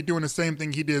just going to be doing the same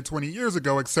thing he did 20 years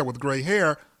ago, except with gray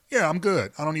hair, yeah, I'm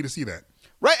good. I don't need to see that.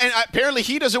 Right, and apparently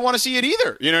he doesn't want to see it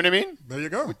either. You know what I mean? There you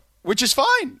go. Which is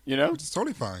fine, Which is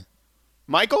totally fine.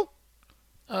 Michael?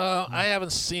 I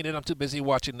haven't seen it. I'm too busy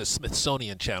watching the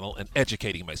Smithsonian Channel and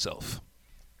educating myself.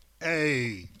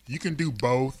 Hey, you can do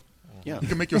both. Yeah. You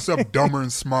can make yourself dumber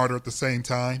and smarter at the same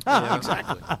time. Yeah,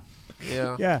 exactly.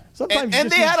 Yeah. Sometimes and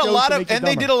they had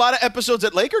they did a lot of episodes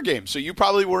at Laker games, so you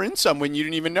probably were in some when you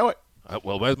didn't even know it.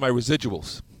 Well, where's my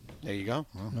residuals? There you go.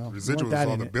 Residuals is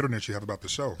all the bitterness you have about the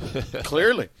show.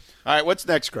 Clearly. All right, what's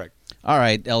next, Craig? All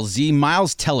right, LZ.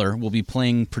 Miles Teller will be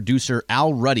playing producer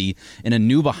Al Ruddy in a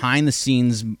new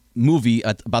behind-the-scenes movie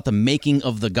about the making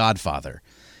of The Godfather.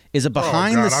 Is it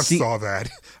behind the scenes? I saw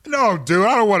that. No, dude,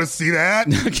 I don't want to see that.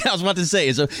 I was about to say,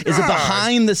 is a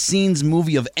behind-the-scenes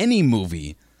movie of any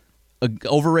movie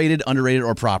overrated, underrated,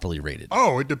 or properly rated?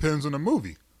 Oh, it depends on the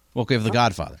movie. Well, okay, of The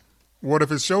Godfather. What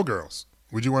if it's Showgirls?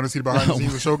 Would you want to see the behind the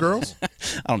scenes of Showgirls? I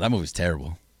don't know. That movie's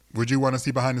terrible. Would you want to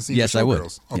see behind the scenes? Yes, of I would.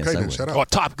 Showgirls? Okay, Yes, I then would. shut up. Or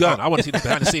Top Gun. I want to see the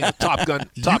behind the scenes of Top Gun.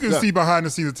 You can see behind the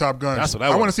scenes of Top Gun. That's what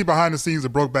I want to see behind the scenes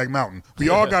of Brokeback Mountain. We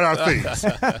all got our things.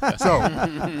 So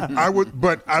I would,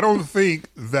 but I don't think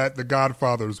that The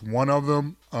Godfather is one of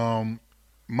them.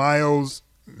 Miles,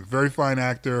 very fine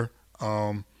actor.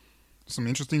 Some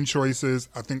interesting choices.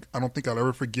 I don't think I'll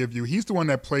ever forgive you. He's the one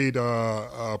that played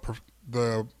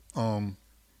the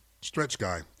stretch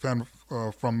guy from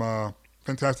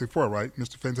Fantastic Four, right?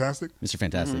 Mr. Fantastic? Mr.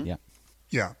 Fantastic, yeah.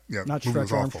 Yeah. Not The movie was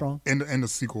Stretch awful. Armstrong? And the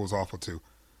sequel was awful, too.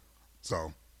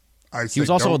 So, He was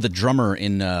also the drummer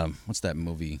in, what's that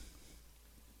movie?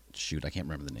 Shoot, I can't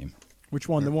remember the name. Which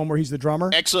one? The one where he's the drummer?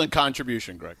 Excellent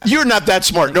contribution, Greg. You're not that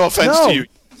smart. No offense to you.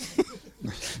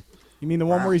 You mean the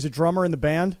one where he's a drummer in the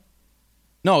band?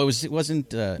 No, it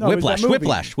wasn't it was Whiplash. that movie.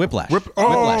 Whiplash. Whiplash.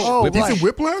 He's in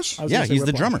Whiplash? I was Yeah, gonna say he's the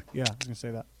Whiplash. drummer. Yeah, I was going to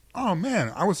say that. Oh,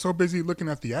 man. I was so busy looking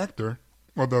at the actor.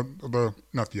 Well, the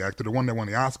not the actor, the one that won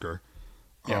the Oscar.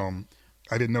 Yeah.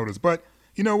 I didn't notice. But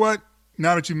you know what?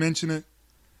 Now that you mention it,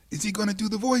 is he going to do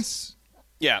the voice?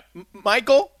 Yeah.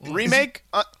 Michael, remake?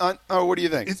 What do you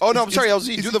think? I'm sorry,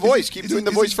 LZ. Do the voice. Keep doing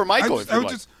the voice for Michael if you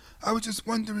like. I was just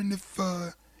wondering if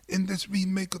in this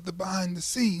remake of the behind the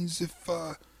scenes, if,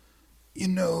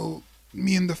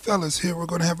 me and the fellas here were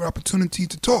going to have an opportunity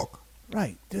to talk.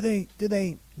 Right. Do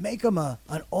they make him an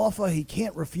offer he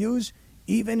can't refuse,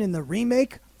 even in the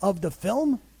remake of the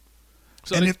film?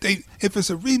 So and if it's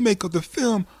a remake of the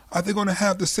film, are they going to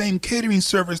have the same catering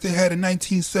service they had in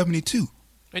 1972?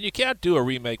 And you can't do a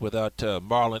remake without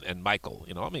Marlon and Michael.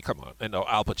 I mean, come on. And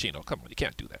Al Pacino. Come on, you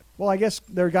can't do that. Well, I guess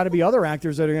there got to be other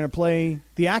actors that are going to play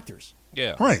the actors.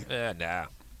 Yeah. Right. Nah.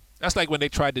 That's like when they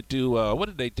tried to do, what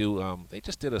did they do? They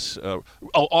just did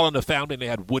All in the Family, and they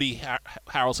had Woody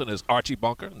Harrelson as Archie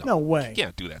Bunker. No way. You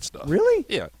can't do that stuff. Really?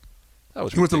 Yeah. That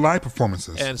was It was the ridiculous. live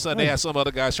performances. And so they had some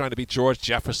other guys trying to be George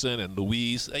Jefferson and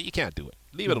Louise. You can't do it.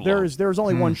 Leave it alone. There's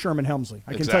only one Sherman Hemsley.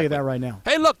 I can tell you that right now.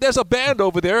 Hey, look, there's a band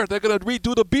over there. They're going to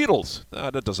redo the Beatles.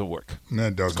 That doesn't work.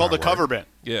 That does It's called the not work. cover band.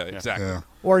 Yeah, exactly. Yeah.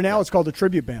 Or now it's called a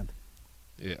tribute band.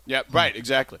 Yeah. Yeah, right,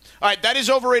 exactly. All right, that is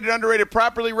overrated, underrated,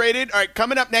 properly rated. All right,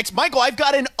 coming up next, Michael, I've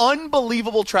got an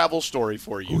unbelievable travel story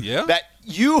for you. Oh, yeah? That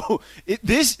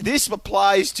this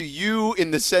applies to you in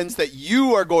the sense that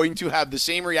you are going to have the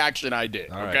same reaction I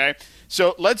did, All right. okay?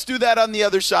 So let's do that on the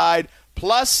other side.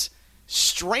 Plus,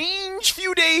 strange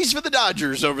few days for the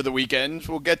Dodgers over the weekend.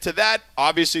 We'll get to that.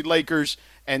 Obviously, Lakers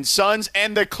and Suns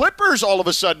and the Clippers all of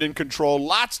a sudden in control.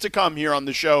 Lots to come here on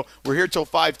the show. We're here till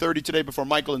 5:30 today before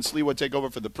Michael and Sliwa take over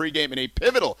for the pregame in a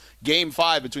pivotal Game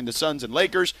 5 between the Suns and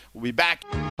Lakers. We'll be back.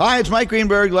 Hi, it's Mike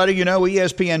Greenberg letting you know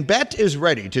ESPN Bet is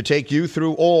ready to take you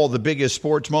through all the biggest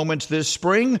sports moments this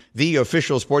spring. The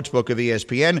official sportsbook of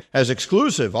ESPN has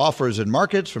exclusive offers and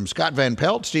markets from Scott Van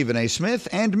Pelt, Stephen A. Smith,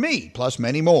 and me, plus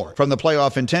many more. From the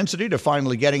playoff intensity to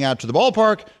finally getting out to the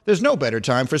ballpark, there's no better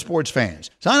time for sports fans.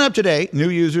 Sign up today.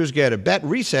 New users get a bet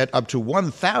reset up to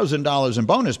 $1,000 in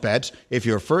bonus bets if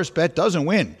your first bet doesn't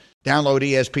win. Download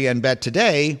ESPN Bet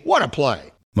today. What a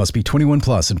play. Must be 21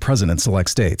 plus and present in select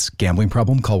states. Gambling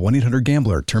problem? Call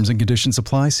 1-800-GAMBLER. Terms and conditions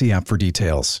apply. See app for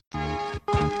details.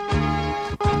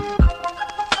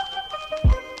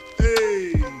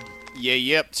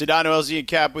 Yep. Sedano, LZ, and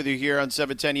Cap with you here on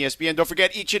 710 ESPN. Don't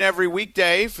forget, each and every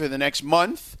weekday for the next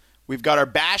month, we've got our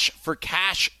Bash for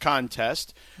Cash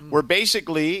contest, where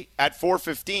basically at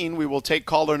 4:15 we will take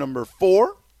caller number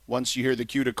 4 once you hear the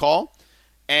cue to call.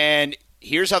 And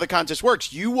here's how the contest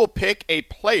works. You will pick a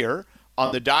player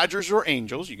on the Dodgers or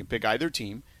Angels. You can pick either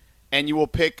team. And you will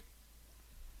pick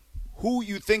who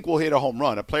you think will hit a home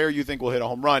run, a player you think will hit a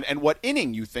home run, and what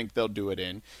inning you think they'll do it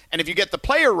in. And if you get the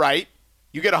player right,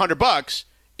 you get $100.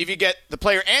 If you get the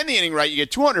player and the inning right, you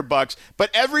get $200.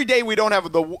 But every day we don't have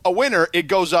a winner, it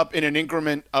goes up in an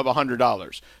increment of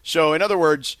 $100. So in other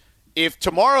words, if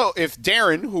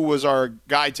Darren, who was our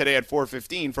guy today at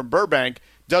 4:15 from Burbank,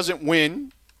 doesn't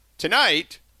win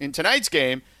tonight in tonight's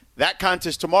game, that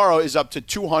contest tomorrow is up to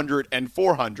 $200 and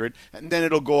 $400, and then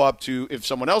it'll go up to, if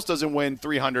someone else doesn't win,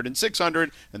 $300 and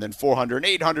 $600, and then $400 and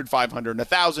 $800, $500 and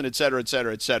 $1,000, et cetera, et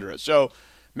cetera, et cetera. So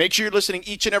make sure you're listening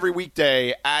each and every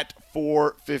weekday at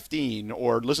 4:15,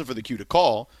 or listen for the cue to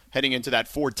call, heading into that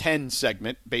 4:10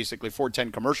 segment, basically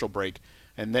 4:10 commercial break,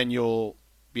 and then you'll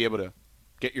be able to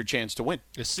get your chance to win.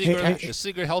 Is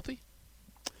Seager healthy?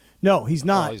 No, he's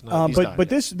not. He's not. But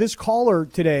this caller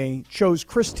today chose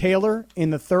Chris Taylor in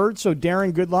the third. So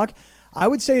Darren, good luck. I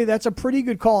would say that's a pretty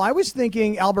good call. I was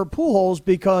thinking Albert Pujols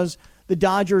because the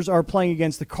Dodgers are playing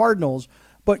against the Cardinals.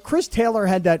 But Chris Taylor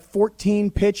had that 14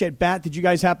 pitch at bat. Did you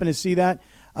guys happen to see that?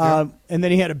 And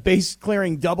then he had a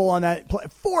base-clearing double on that play.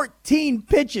 14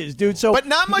 pitches, dude. So, but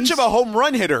not much of a home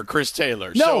run hitter, Chris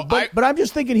Taylor. No, so but I'm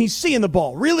just thinking he's seeing the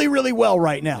ball really, really well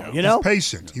right now. You know, he's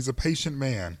patient. He's a patient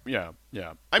man. Yeah.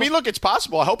 I mean, look, it's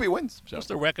possible. I hope he wins. What's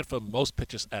the record for most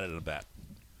pitches at a bat?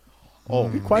 Oh,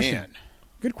 good question. Man.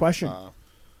 Good question.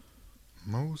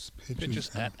 Most pitches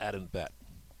at a bat.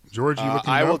 George, you looking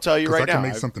I it will up? tell you 'Cause right I can now.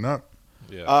 make something up.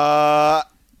 Yeah.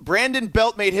 Brandon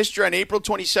Belt made history on April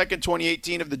 22nd,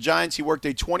 2018 of the Giants. He worked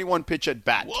a 21-pitch at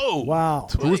bat. Whoa. Wow.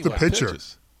 Who was the pitcher?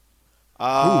 Pitches. Who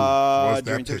was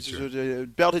that pitcher?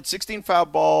 Belt hit 16 foul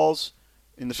balls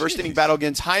in the first inning battle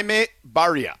against Jaime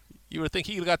Barria. You would think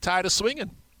he got tired of swinging.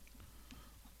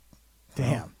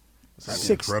 Damn. That's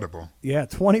incredible. Yeah,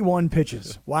 21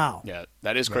 pitches. Wow. Yeah,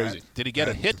 that is crazy. Did he get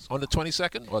a hit on the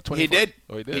 22nd or 24th? He did.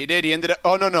 Oh, he did. He did. He ended up.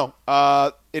 Oh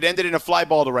no. It ended in a fly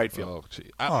ball to right field. Oh,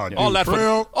 gee. All that for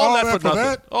nothing.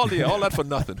 that? All that for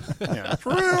nothing.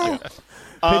 For real?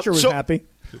 Pitcher was happy.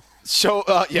 So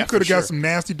you could have got some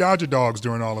nasty Dodger dogs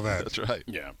during all of that. That's right.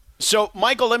 Yeah. So,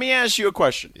 Michael, let me ask you a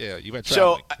question. Yeah, you went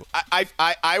traveling. So,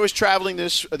 I was traveling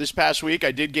this past week.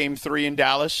 I did Game 3 in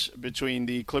Dallas between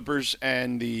the Clippers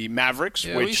and the Mavericks.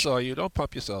 Yeah, we saw you. Don't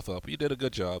pump yourself up. You did a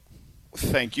good job.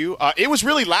 Thank you. It was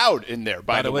really loud in there,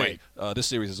 by the way. This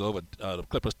series is over. The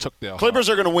Clippers took their Clippers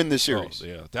are going to win this series. Oh,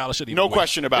 yeah, Dallas shouldn't even waste.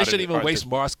 question about it. They shouldn't even waste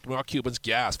Mark Cuban's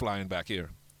gas flying back here.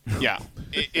 Yeah,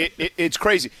 it's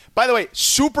crazy. By the way,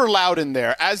 super loud in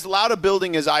there. As loud a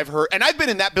building as I've heard. And I've been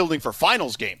in that building for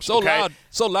finals games. So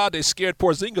loud they scared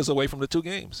Porzingis away from the 2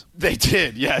 games. They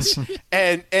did, yes.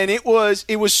 and it was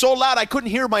so loud I couldn't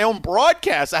hear my own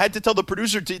broadcast. I had to tell the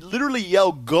producer to literally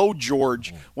yell, "Go,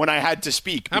 George," when I had to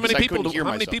speak. How many people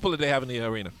did they have in the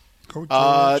arena?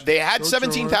 They had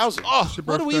 17,000. Oh,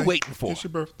 what are we waiting for? It's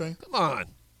your birthday. Come on.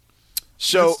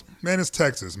 So, it's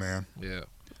Texas, man. Yeah.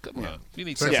 Come on. You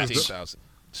need Texas. 17,000.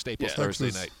 Staples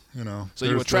Thursday night. You know, so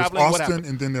you were traveling. There's what Austin,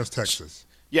 happened? and then there's Texas.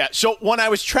 Yeah. So when I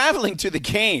was traveling to the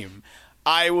game,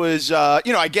 I was,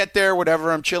 I get there,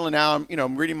 whatever. I'm chilling out.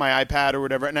 I'm reading my iPad or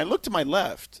whatever, and I look to my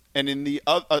left, and in the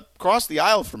across the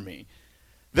aisle from me,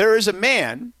 there is a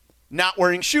man not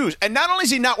wearing shoes, and not only is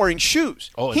he not wearing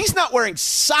shoes, he's not wearing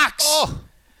socks. Oh.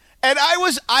 And I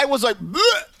was like,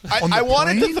 I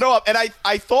wanted to throw up. And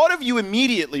I thought of you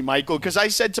immediately, Michael, because I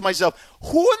said to myself,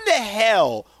 who in the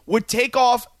hell would take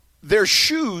off their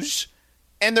shoes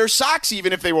and their socks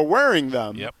even if they were wearing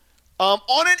them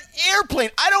on an airplane?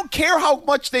 I don't care how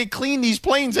much they clean these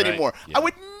planes anymore. Yeah. I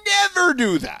would never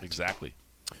do that. Exactly.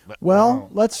 Well,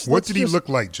 What did he look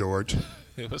like, George?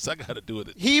 What's that got to do with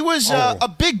it? He was a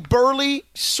big burly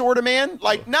sort of man.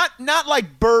 Like, not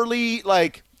like burly,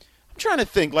 like... I'm trying to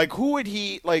think, like, who would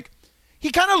he, like,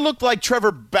 he kind of looked like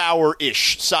Trevor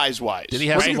Bauer-ish, size-wise. Did he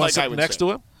have someone sitting next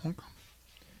to him?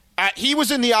 He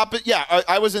was in the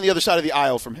I was in the other side of the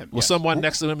aisle from him. Was someone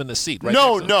next to him in the seat? Right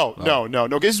No.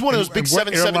 This is one of those big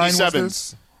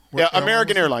 777s. Yeah,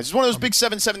 American Airlines. It's one of those big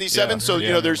 777s. So,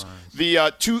 there's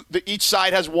the two, each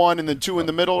side has one and then 2 in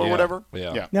the middle or whatever.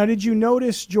 Yeah. Now, did you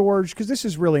notice, George, because this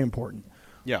is really important.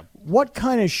 Yeah. What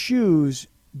kind of shoes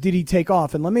did he take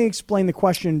off? And let me explain the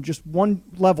question just one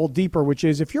level deeper, which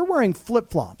is if you're wearing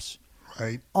flip-flops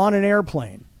on an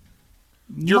airplane.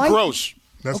 You're gross.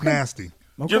 That's nasty.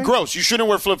 Okay. You're gross. You shouldn't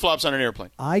wear flip-flops on an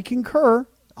airplane. I concur.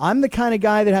 I'm the kind of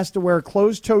guy that has to wear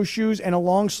closed-toe shoes and a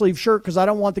long-sleeve shirt because I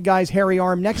don't want the guy's hairy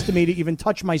arm next to me to even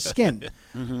touch my skin.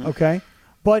 Okay?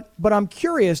 But I'm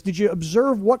curious, did you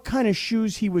observe what kind of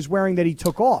shoes he was wearing that he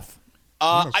took off?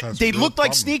 They looked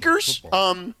like sneakers,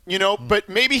 but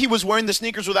maybe he was wearing the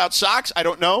sneakers without socks. I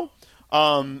don't know.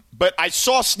 But I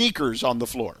saw sneakers on the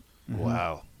floor.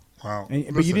 Wow. But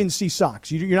you didn't see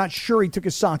socks. You're not sure he took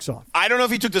his socks off. I don't know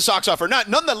if he took the socks off or not.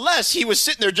 Nonetheless, he was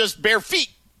sitting there just bare feet,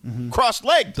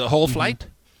 crossed-legged. The whole flight?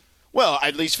 Well,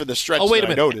 at least for the stretch wait a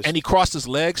minute. I noticed. And he crossed his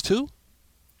legs, too?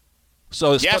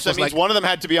 So his foot that was means one of them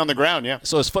had to be on the ground, yeah.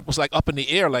 So his foot was like up in the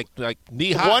air, like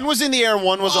knee-high? One was in the air,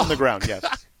 one was on the ground,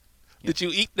 yes. Did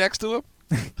you eat next to him?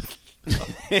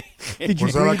 Did you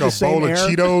was there like a bowl of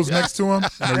Cheetos next to him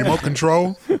and a remote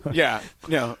control? Yeah.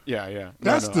 No.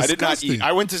 That's disgusting. I did not eat.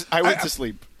 I went to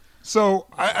sleep. So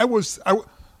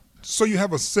so you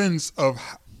have a sense of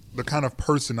the kind of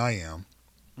person I am.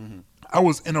 I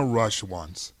was in a rush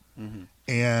once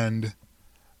and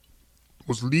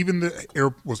was leaving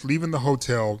the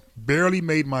hotel, barely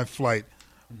made my flight,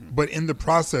 but in the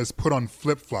process put on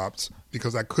flip-flops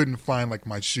because I couldn't find like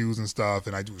my shoes and stuff,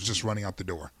 and I was just running out the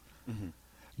door.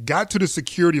 Got to the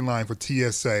security line for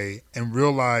TSA and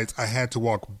realized I had to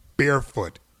walk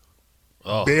barefoot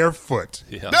through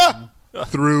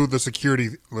the security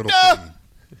little thing.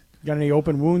 Got any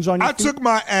open wounds on your feet? I took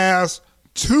my ass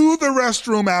to the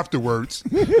restroom afterwards,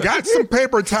 got some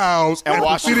paper towels, and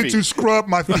washed your proceeded feet. to scrub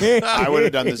my feet. I would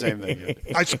have done the same thing.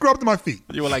 Yeah. I scrubbed my feet.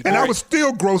 You were like and I Mary- was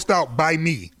still grossed out by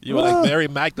me. You were like Mary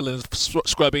Magdalene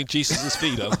scrubbing Jesus'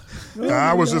 feet. Huh?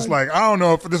 I was just like, I don't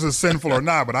know if this is sinful or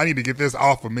not, but I need to get this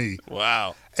off of me.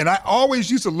 Wow. And I always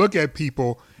used to look at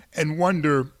people and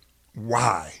wonder,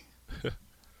 why?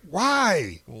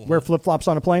 Why? Wear flip-flops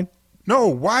on a plane? No,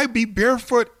 why be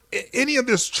barefoot any of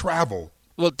this travel?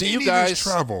 Well, do you Any of this guys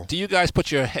travel? do you guys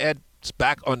put your heads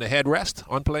back on the headrest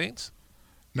on planes?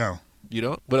 No. You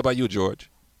don't? What about you, George?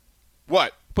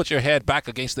 What? Put your head back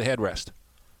against the headrest.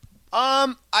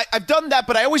 I've done that,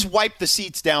 but I always wipe the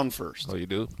seats down first. Oh, you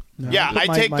do? Yeah, I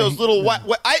take those little wet.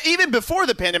 Even before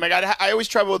the pandemic, I always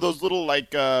travel with those little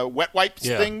wet wipes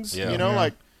things. Yeah. You know,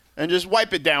 and just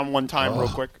wipe it down one time real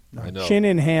quick. I know. Chin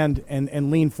in hand and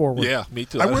lean forward. Yeah, me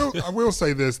too. I will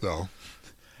say this, though,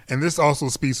 and this also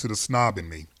speaks to the snob in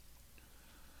me.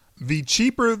 The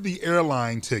cheaper the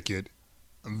airline ticket,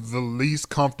 the least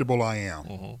comfortable I am.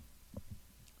 Mm-hmm.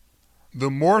 The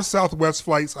more Southwest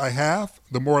flights I have,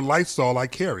 the more Lysol I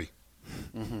carry.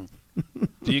 Mm-hmm.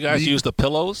 Do you guys use the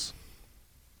pillows?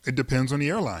 It depends on the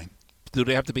airline. Do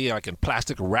they have to be like in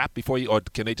plastic wrap before you, or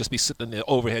can they just be sitting in the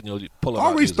overhead and you'll pull them I out?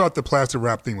 always thought the plastic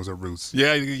wrap thing was a ruse.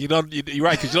 Yeah, you don't. You're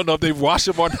right, because you don't know if they've washed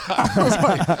them or not. I was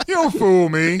like, you don't fool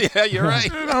me. Yeah, you're right.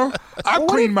 You know, I've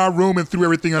cleaned my room and threw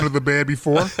everything under the bed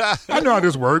before. I know how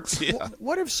this works. Yeah.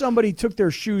 What if somebody took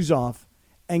their shoes off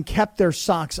and kept their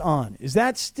socks on? Is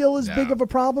that still as big of a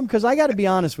problem? Because I got to be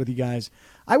honest with you guys.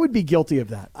 I would be guilty of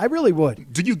that. I really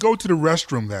would. Do you go to the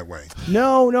restroom that way?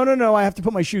 No. I have to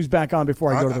put my shoes back on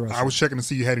before I go to the restroom. I was checking to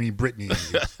see you had any Britney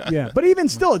in you. Yeah, but even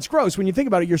still, it's gross. When you think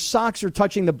about it, your socks are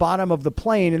touching the bottom of the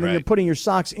plane, and then you're putting your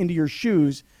socks into your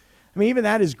shoes. I mean, even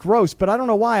that is gross, but I don't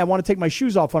know why I want to take my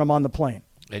shoes off when I'm on the plane.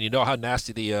 And you know how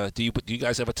nasty do you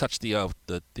guys ever touch the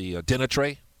dinner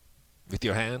tray with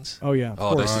your hands? Oh yeah.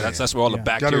 That's where all the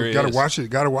bacteria Gotta is. wash it.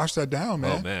 Gotta wash that down,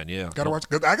 man. Oh man, yeah. Gotta watch.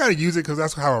 I gotta use it because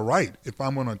that's how I write. If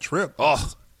I'm on a trip.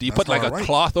 Oh, do you that's put like how a I write.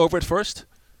 cloth over it first?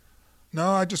 No,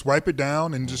 I just wipe it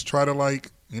down and just try to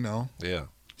Yeah.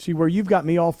 See, where you've got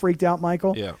me all freaked out,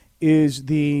 Michael, Yeah. is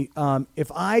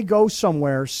if I go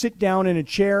somewhere, sit down in a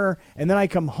chair, and then I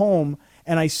come home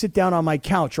and I sit down on my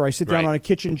couch or I sit down on a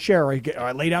kitchen chair or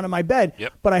I lay down in my bed,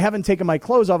 but I haven't taken my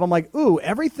clothes off, I'm like, ooh,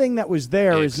 everything that was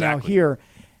there is now here.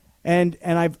 And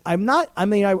I'm not, I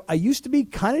mean, I used to be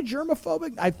kind of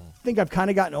germophobic. I think I've kind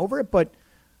of gotten over it, but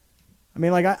I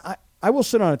mean, like I will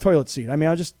sit on a toilet seat. I mean,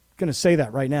 I'm just going to say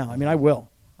that right now. I mean, I will.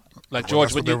 Like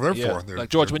George, when you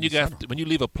when you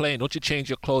leave a plane, don't you change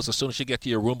your clothes as soon as you get to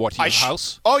your room or to your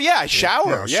house? Oh yeah, I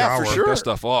shower. Yeah, for sure. Get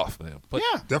stuff off, man. But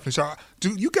definitely shower.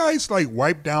 Do you guys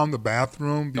wipe down the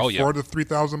bathroom before the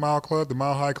 3,000 mile club, the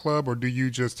Mile High Club, or do you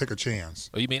just take a chance?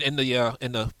 Oh, you mean in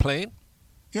the plane?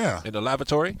 Yeah. In the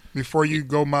lavatory? Before you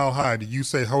go Mile High, do you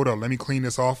say, hold up, let me clean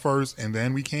this off first and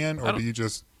then we can, or do you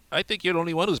just? I think you're the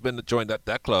only one who's been to join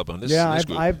that club on this. This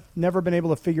group. I've never been able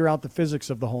to figure out the physics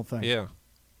of the whole thing. Yeah.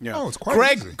 Yeah. Oh, it's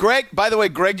quite easy. Greg, by the way,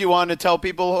 you want to tell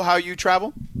people how you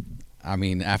travel? I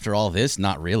mean, after all this,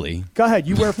 not really. Go ahead.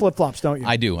 You wear flip-flops, don't you?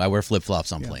 I do. I wear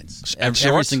flip-flops on planes. And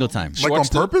every single time. Like on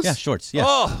purpose? Yeah, shorts. Yeah.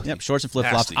 Oh, yep, shorts and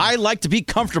flip-flops. nasty. I like to be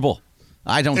comfortable.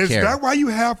 I don't Is care. that why you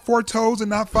have 4 toes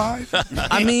and not 5?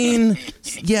 I mean,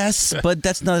 yes, but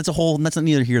that's not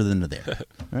neither here nor there.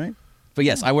 All right? But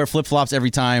yes, I wear flip-flops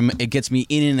every time. It gets me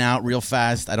in and out real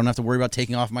fast. I don't have to worry about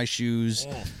taking off my shoes.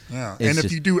 Yeah. It's And if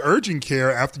just- you do urgent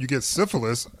care after you get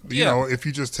syphilis, you know, if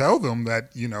you just tell them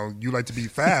that, you like to be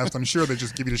fast, I'm sure they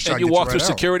just give you the shot. And you get walk right through out.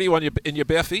 security in your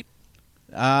bare feet?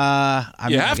 I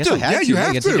mean, have I guess to. I had Yeah, to. you have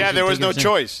I guess to. I Yeah, there was no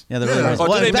choice. Yeah, there really was. Oh,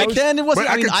 Well, do they back make- then it wasn't.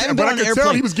 But I mean, I haven't been on an could tell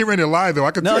airplane. he was getting ready to lie, though.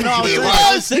 I could No, tell no, I was He thinking was. about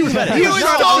it. I was thinking about it. He was No,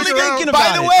 I totally thinking by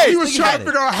about the it. way, He was Thinking trying about to it.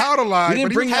 figure out how to lie, You didn't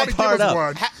but he bring was that trying to part give us up.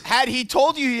 one. Had he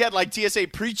told you he had like TSA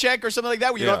pre-check or something like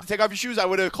that, where you don't have to take off your shoes, I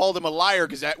would have called him a liar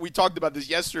because we talked about this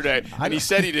yesterday, and he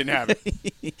said he didn't have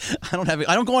it. I don't have it.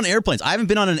 I don't go on airplanes. I haven't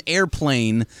been on an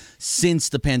airplane since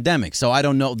the pandemic, so I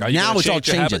don't know. Are you Now gonna it's all change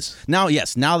your changes. habits? Now,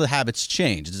 yes, now the habits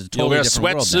change. It's a You'll totally wear a different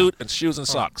world sweatsuit and shoes and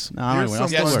socks. now. No, Here's I'll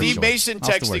still Yeah, wear Steve shorts. Mason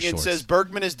I'll still wear texting and shorts. says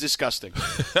Bergman is disgusting.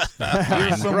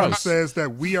 Here's someone Gross. says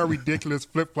that we are ridiculous.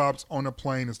 Flip-flops on a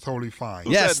plane is totally fine.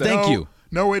 Yes, said that? thank No, you.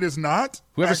 No, it is not.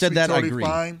 Whoever said Actually, that, I totally agree.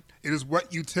 Fine. It is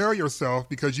what you tell yourself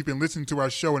because you've been listening to our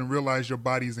show and realize your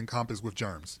body is encompassed with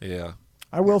germs. Yeah.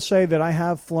 I will say that I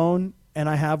have flown and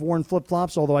I have worn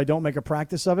flip-flops, although I don't make a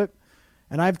practice of it.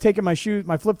 and I've taken my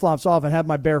flip-flops off and have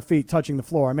my bare feet touching the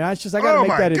floor. I mean, I got to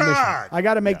make that admission. I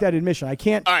got to make that admission. I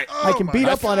can't. All right. I can beat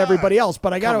up on everybody else,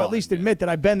 but I got to at least admit that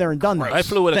I've been there and done that. I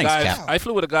flew with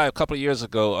a guy a couple of years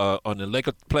ago on the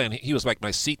Laker plane. He was like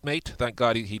my seatmate. Thank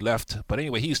God he left. But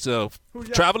anyway, he used to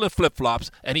travel in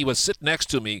flip-flops, and he would sit next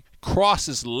to me, cross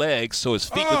his legs so his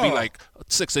feet would be like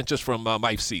 6 inches from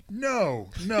my seat. No.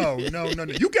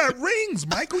 You got rings,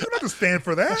 Michael. You don't have to stand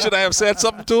for that. Should I have said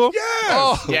something to him? Yes.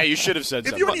 Oh. Yeah, you should have said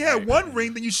something. If you only had one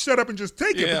ring, then you shut up and just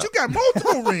take it. But you got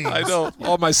multiple rings. I know.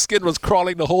 All my skin was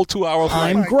crawling the whole 2 hour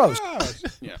flight. I'm gross.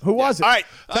 Who was it? All right.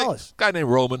 Tell us. Guy named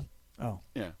Roman. Oh.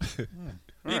 Yeah.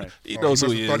 All right. He knows who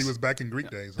he thought is. he was back in Greek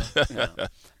days. Huh?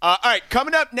 All right.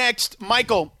 Coming up next,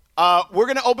 Michael, we're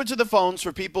going to open to the phones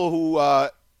for people who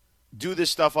do this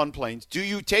stuff on planes. Do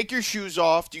you take your shoes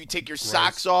off? Do you take your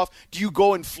socks off? Do you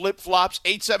go in flip-flops?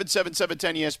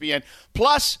 877-710-ESPN.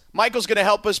 Plus, Michael's going to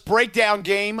help us break down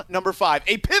game number 5.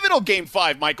 A pivotal game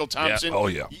 5, Mychal Thompson. Yeah. Oh,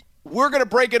 yeah. We're going to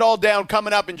break it all down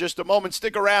coming up in just a moment.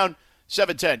 Stick around.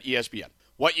 710 ESPN.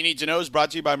 What you need to know is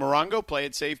brought to you by Morongo. Play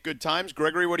it safe. Good times.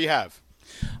 Gregory, what do you have?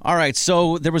 All right,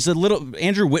 so there was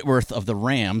Andrew Whitworth of the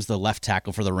Rams, the left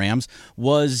tackle for the Rams,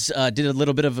 did a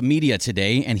little bit of media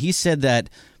today, and he said that,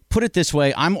 put it this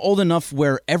way, I'm old enough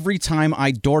where every time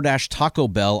I DoorDash Taco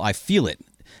Bell, I feel it.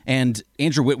 And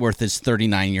Andrew Whitworth is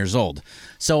 39 years old.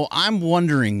 So I'm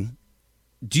wondering,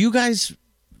 do you guys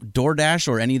DoorDash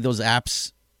or any of those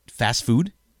apps fast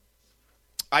food?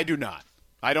 I do not.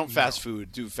 I don't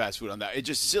do fast food on that. It's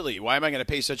just silly. Why am I going to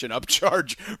pay such an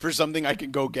upcharge for something I can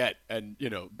go get and,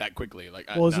 that quickly?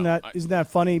 Isn't that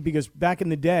funny? Because back in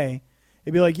the day,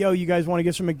 it'd be like, yo, you guys want to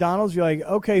get some McDonald's? You're like,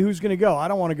 okay, who's going to go? I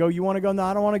don't want to go. You want to go? No,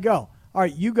 I don't want to go. All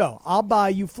right, you go. I'll buy,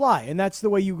 you fly. And that's the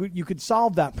way you could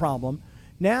solve that problem.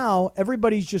 Now,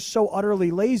 everybody's just so utterly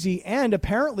lazy and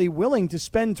apparently willing to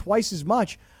spend twice as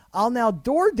much. I'll now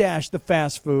DoorDash the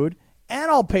fast food, and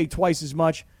I'll pay twice as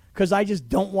much because I just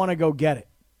don't want to go get it.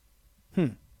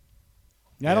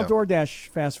 I don't DoorDash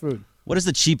fast food. What is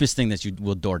the cheapest thing that you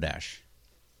will DoorDash?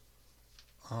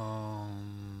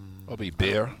 It'll be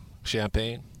beer,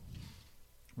 champagne.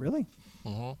 Really?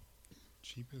 Mm-hmm.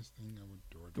 Cheapest thing I would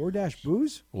DoorDash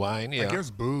booze? Wine, yeah. I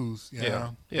guess booze. Yeah,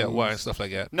 booze. Wine, stuff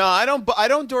like that. No, I don't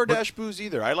DoorDash booze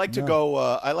either. I like to go.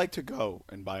 I like to go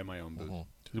and buy my own booze.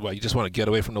 Mm-hmm. Well, you just want to get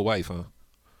away from the wife, huh?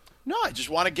 No, I just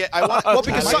want to get.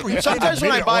 Because sometimes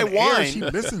when I buy wine, she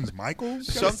listens, Michael.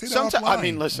 Sometimes, I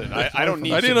mean, listen, I don't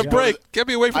need. I need a break. Get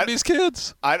me away from these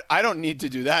kids. I don't need to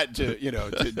do that to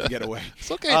get away.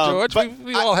 It's okay, George.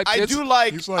 We all have kids. I do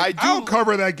like. He's like, I'll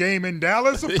cover that game in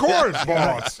Dallas, of course,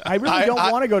 boss. I really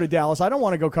don't want to go to Dallas. I don't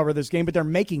want to go cover this game, but they're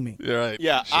making me. You're right.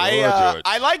 Yeah, sure,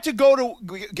 I like to go to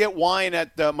get wine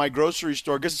at my grocery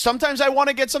store because sometimes I want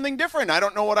to get something different. I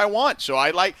don't know what I want, so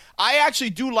I actually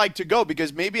do like to go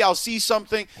because maybe I'll see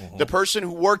something. Mm-hmm. The person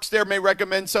who works there may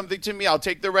recommend something to me. I'll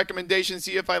take their recommendation,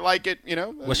 see if I like it.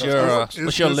 What's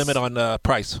your limit on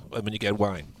price when you get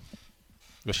wine?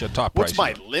 What's your top price? What's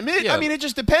my limit? Yeah. I mean, it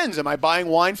just depends. Am I buying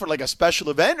wine for like a special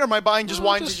event, or am I buying just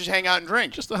wine to just hang out and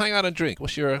drink? Just to hang out and drink.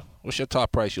 What's your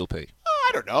top price you'll pay?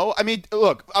 I don't know. I mean,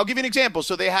 look, I'll give you an example.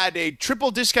 So they had a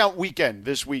triple discount weekend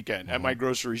this weekend at my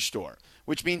grocery store,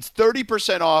 which means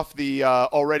 30% off the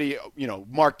already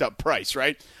marked up price,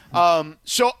 right?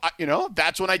 So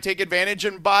that's when I take advantage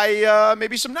and buy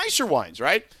maybe some nicer wines,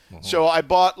 right? Mm-hmm. So I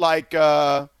bought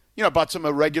bought some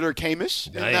regular Camus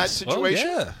in that situation.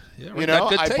 Oh, yeah.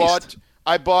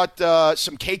 I bought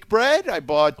some cake bread. I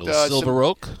bought Silver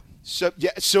Oak.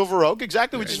 Silver Oak,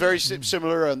 exactly, which is very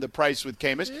similar on the price with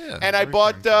Camus. Yeah, and I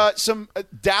bought some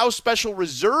Dow Special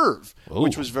Reserve,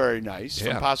 which was very nice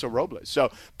from Paso Robles.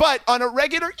 So, but on a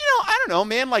regular, I don't know,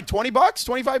 man, like $20,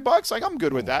 $25, like I'm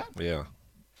good with that. Yeah.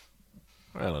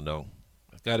 I don't know.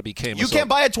 It's got to be Camus. You can't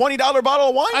buy a $20 bottle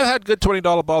of wine? I've had good $20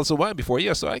 bottles of wine before,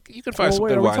 so you can find some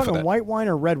good wine for that. Are we talking white wine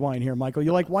or red wine here, Michael?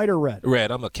 You like white or red?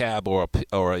 Red. I'm a Cab or a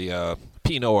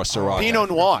Pinot or Syrah. Pinot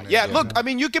Noir. Yeah, look, I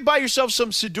mean, you could buy yourself some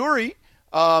Siduri.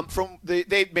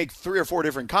 They make 3 or 4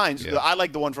 different kinds. Yeah. I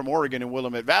like the one from Oregon in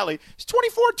Willamette Valley. It's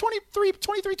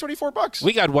 $24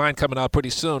 We got wine coming out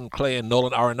pretty soon. Clay and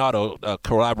Nolan Arenado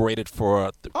collaborated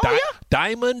for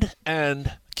Diamond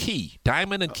and Key.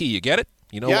 Diamond and Key. You get it?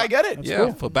 I get it. That's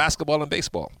cool. For basketball and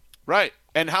baseball. Right.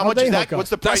 And how much is that? What's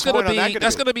the price point on that?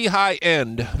 That's going to be high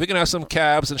end. We're going to have some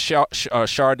Cabs and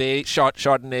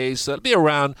Chardonnays. So it'll be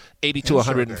around 80 to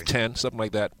 110, something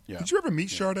like that. Yeah. Did you ever meet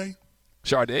Chardonnay?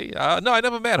 Chardonnay? No, I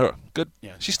never met her. Good.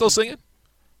 Yeah. She's still singing?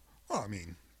 Well, I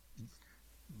mean,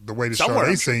 the way the Somewhere.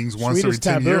 Sade sings once Sweet every as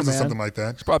 10 taboo, years or man. something like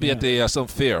that. It's probably at the some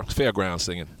fairground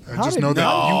singing. I How just did- know that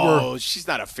you were. No, she's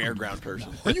not a fairground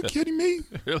person. Are you kidding me?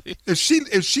 Really? If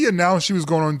she announced she was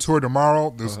going on tour tomorrow,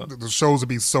 the shows would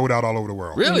be sold out all over the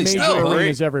world. Really? In major Still?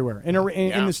 arenas everywhere.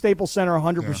 In the Staples Center,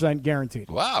 100% guaranteed.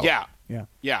 Wow. Yeah.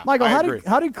 Yeah. Michael, I agree.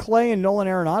 how did Clay and Nolan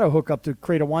Arenado hook up to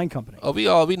create a wine company? Oh,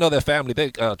 we know their family.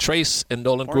 They Trace and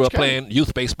Nolan grew up playing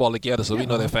youth baseball together, so we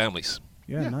know their families.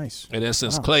 Yeah, nice. And then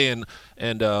since Clay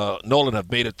and Nolan have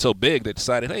made it so big, they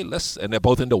decided, hey, and they're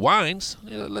both into wines.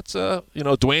 Let's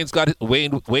Wade's got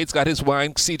his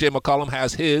wine. CJ McCollum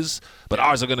has his, but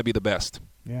ours are going to be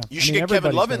Yeah. be You should get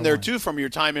Kevin Love in there, too, from your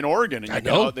time in Oregon.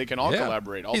 And they can all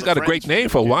collaborate. All He's the got a friends great name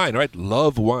for wine, right?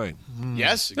 Love Wine.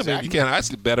 Yes, exactly. I mean, you can't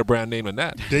ask a better brand name than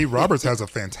that. Dave Roberts has a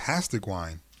fantastic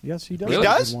wine. Yes, he does. Really?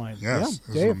 have does? good Wine. Yes, Yeah, it's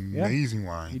Dave. an amazing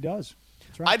wine. He does.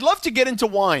 That's right. I'd love to get into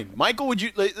wine. Michael, would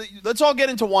you? Let's all get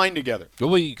into wine together.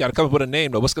 Well, we got to come up with a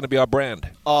name, though. What's going to be our brand?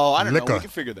 Oh, I don't know. Liquor. We can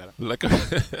figure that out. Liquor.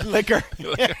 Liquor.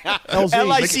 LZ.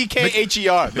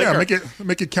 Lickerher. Yeah,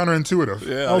 make it counterintuitive. LZ,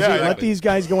 let exactly. these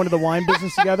guys go into the wine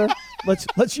business together.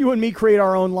 Let's you and me create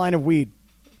our own line of weed.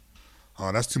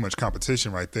 Oh, that's too much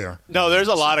competition right there. No, there's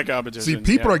a lot of competition. See,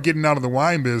 people are getting out of the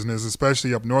wine business,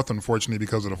 especially up north, unfortunately,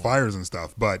 because of the fires and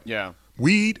stuff. But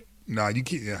weed, no, you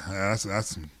can't. Yeah,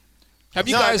 that's. Have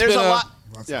you No, guys there's been? a lot.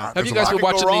 Have you guys been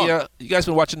watching the? You guys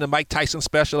been watching the Mike Tyson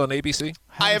special on ABC?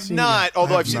 I have not,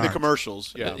 although I've seen the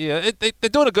commercials. Yeah. They're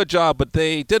doing a good job, but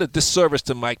they did a disservice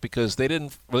to Mike because they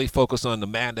didn't really focus on the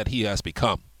man that he has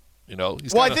become.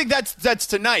 I think that's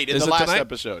tonight in the last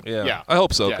episode. Yeah, I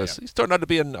hope so because he's turned out to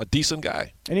be a decent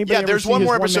guy. Anybody ever there's see one his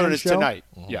more episode one-man and it's show? tonight.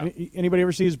 Yeah. Anybody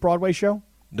ever see his Broadway show?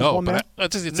 No, but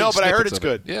I heard it's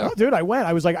good. Yeah, Oh, dude, I went.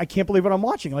 I was like, I can't believe what I'm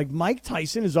watching. Like Mike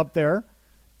Tyson is up there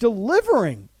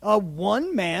delivering a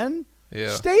one-man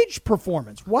stage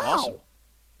performance. Wow. Awesome.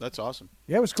 That's awesome.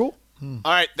 Yeah, it was cool. All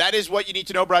right, that is what you need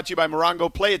to know, brought to you by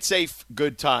Morongo. Play it safe,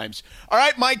 good times. All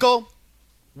right, Michael,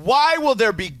 why will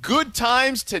there be good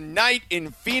times tonight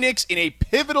in Phoenix in a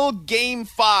pivotal Game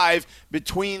 5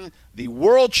 between the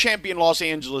world champion Los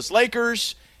Angeles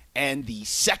Lakers and the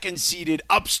second-seeded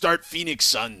upstart Phoenix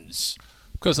Suns?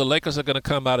 Because the Lakers are going to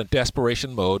come out in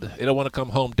desperation mode. They don't want to come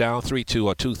home down 3-2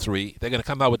 or 2-3. They're going to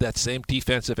come out with that same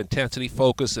defensive intensity,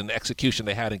 focus, and execution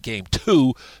they had in Game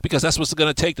 2 because that's what's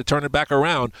going to take to turn it back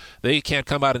around. They can't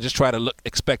come out and just try to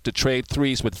expect to trade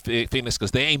threes with Phoenix because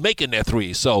they ain't making their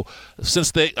threes. So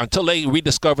until they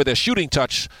rediscover their shooting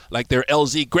touch, like their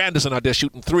LZ Granderson out there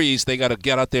shooting threes, they got to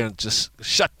get out there and just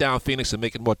shut down Phoenix and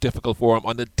make it more difficult for them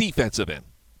on the defensive end.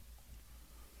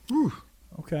 Whew.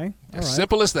 Okay. As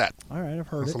simple as that. All right, I've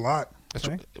heard That's it. a lot.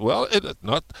 Okay. Well,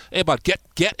 about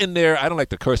get in there. I don't like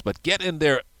to curse, but get in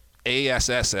there,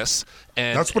 ASSS.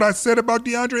 And That's what I said about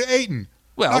DeAndre Ayton.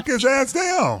 Well, knock his ass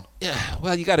down. Yeah.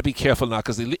 Well, you got to be careful now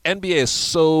because the NBA is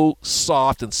so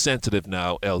soft and sensitive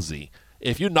now. LZ,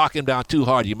 if you knock him down too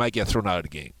hard, you might get thrown out of the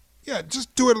game. Yeah,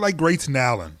 just do it like Grayson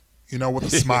Allen. With a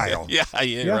smile. yeah,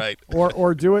 right.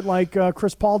 Or do it like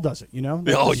Chris Paul does it.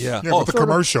 Oh yeah. With the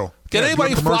commercial. Can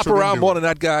anybody flop around more than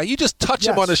that guy? You just touch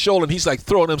him on the shoulder, and he's like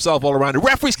throwing himself all around. The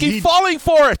referees keep falling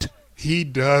for it. He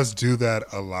does do that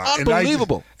a lot.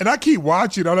 Unbelievable. And I keep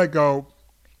watching. I go,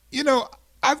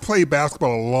 I've played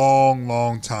basketball a long,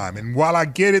 long time. And while I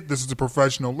get it, this is a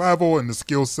professional level, and the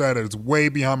skill set is way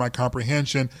beyond my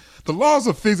comprehension, the laws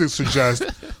of physics suggest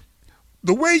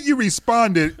the way you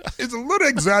responded is a little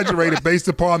exaggerated based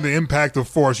upon the impact of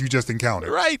force you just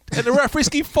encountered. Right. And the referees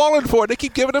keep falling for it. They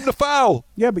keep giving him the foul.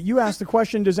 Yeah, but you asked the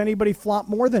question, does anybody flop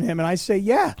more than him? And I say,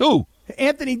 yeah. Who?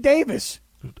 Anthony Davis.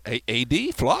 AD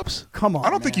flops? Come on,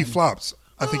 I don't think he flops.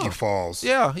 I think he falls.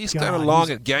 Yeah, he's kind of long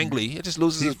and gangly. He just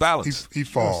loses his balance. He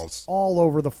falls. All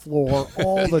over the floor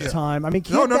all the time. I mean,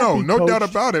 no coached? doubt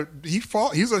about it.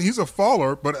 He's a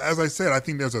faller, but as I said, I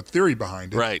think there's a theory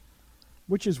behind it. Right.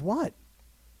 Which is what?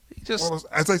 Well,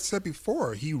 as I said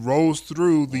before, he rose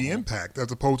through the impact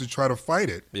as opposed to try to fight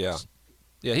it. Yeah.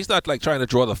 Yeah, he's not like trying to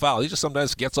draw the foul. He just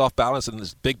sometimes gets off balance and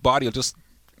his big body will just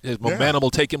his momentum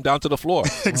will take him down to the floor.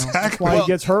 Exactly. That's why he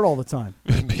gets hurt all the time.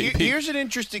 Here's an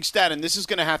interesting stat, and this is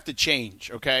going to have to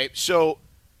change, okay? So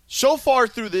far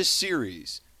through this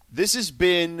series, this has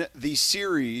been the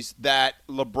series that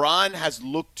LeBron has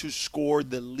looked to score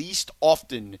the least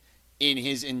often in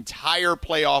his entire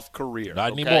playoff career.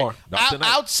 Not anymore. Not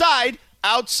tonight.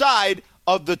 Outside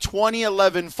of the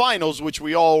 2011 finals, which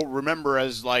we all remember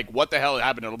as like, what the hell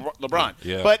happened to LeBron?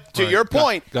 Yeah. But to your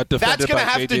point, got that's going to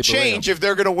have to JJ change if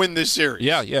they're going to win this series.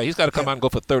 Yeah, he's got to come out and go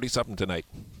for 30-something tonight.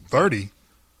 30?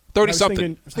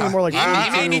 30-something. I was thinking more like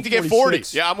he may need to get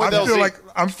 40. Yeah, I'm with LZ.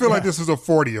 I feel like this is a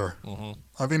 40er.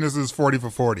 I think this is 40 for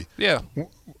 40. Yeah.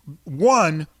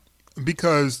 One,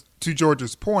 because to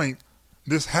George's point,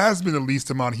 this has been the least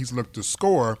amount he's looked to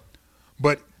score,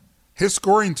 but his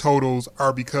scoring totals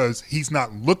are because he's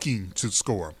not looking to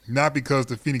score, not because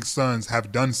the Phoenix Suns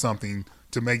have done something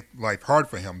to make life hard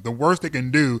for him. The worst they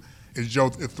can do is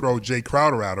throw Jay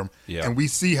Crowder at him, and we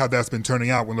see how that's been turning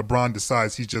out when LeBron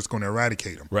decides he's just going to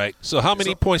eradicate him. Right. So how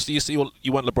many points do you see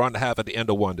you want LeBron to have at the end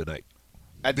of one tonight?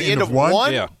 At the end of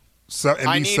one? Yeah. At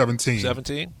least 17.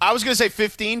 17? I was going to say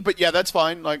 15, but yeah, that's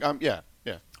fine. Yeah.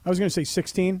 I was going to say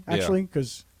 16, actually,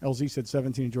 because LZ said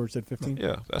 17 and George said 15.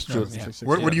 Yeah, that's true. Yeah.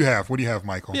 What do you have? What do you have,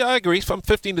 Michael? Yeah, I agree. From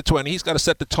 15 to 20, he's got to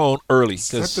set the tone early.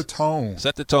 Set the tone.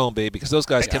 Set the tone, baby, because those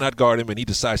guys cannot guard him, and he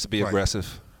decides to be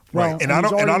aggressive. Right. Well, And I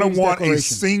don't want a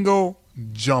declaration. single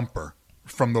jumper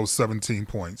from those 17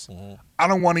 points. Mm-hmm. I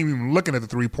don't want him even looking at the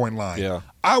three-point line. Yeah.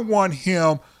 I want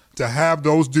him to have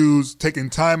those dudes taking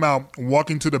time out,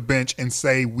 walking to the bench, and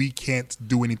say, we can't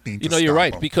do anything to You're stop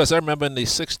right, them. because I remember in the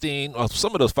 16 or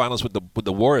some of those finals with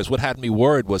the Warriors, what had me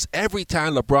worried was every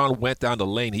time LeBron went down the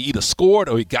lane, he either scored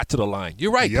or he got to the line.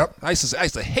 You're right. Yep. I used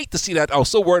to hate to see that. I was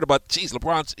so worried about,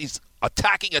 LeBron, he's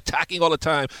attacking all the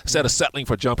time instead of settling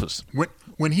for jumpers.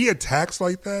 When he attacks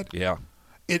like that, Yeah,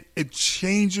 it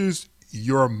changes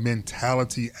your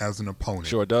mentality as an opponent.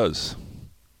 sure does.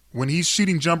 When he's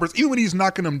shooting jumpers, even when he's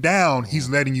knocking them down, he's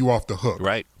letting you off the hook.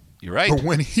 Right. You're right. But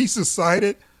when he's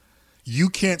decided, you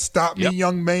can't stop me,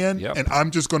 young man, and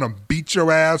I'm just going to beat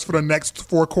your ass for the next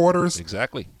 4 quarters.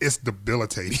 Exactly. It's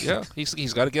debilitating. Yeah,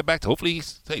 he's got to get back to. Hopefully,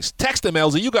 text him,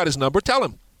 LZ. You got his number. Tell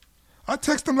him. I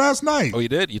texted him last night. Oh, you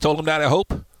did? You told him that, I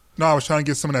hope? No, I was trying to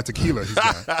get some of that tequila he's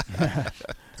got.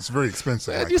 It's very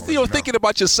expensive. Man, you're thinking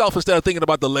about yourself instead of thinking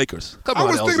about the Lakers. Come on,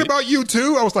 I was LZ. thinking about you,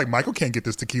 too. I was like, Michael can't get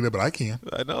this tequila, but I can.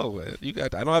 I know. Man. I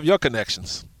don't have your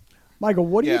connections. Michael,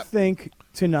 what do you think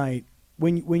tonight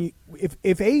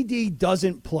if AD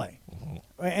doesn't play,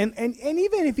 and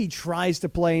even if he tries to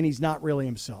play and he's not really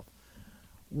himself,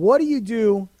 what do you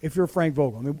do if you're Frank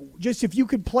Vogel? I mean, just if you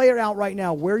could play it out right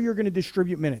now, where you're going to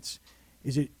distribute minutes,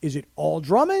 is it all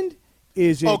Drummond?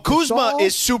 Is it Kuzma Gasol?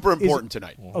 is super important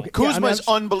tonight. Okay, Kuzma is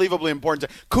unbelievably important.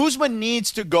 Kuzma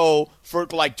needs to go for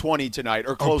like 20 tonight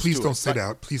or close to it. Please don't say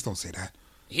that. Please don't say that.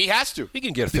 He has to. He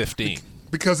can get 15.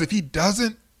 Because if he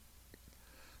doesn't,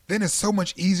 then it's so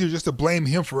much easier just to blame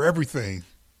him for everything.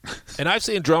 And I've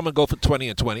seen Drummond go for 20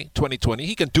 and 20, 20.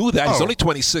 He can do that. He's only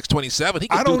 26, 27. He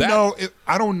can do that.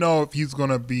 I don't know if he's going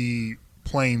to be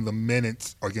playing the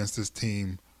minutes against this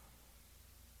team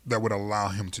that would allow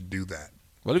him to do that.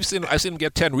 Well, I've seen him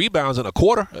get 10 rebounds in a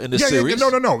quarter in this series.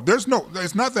 No.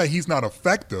 It's not that he's not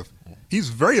effective. He's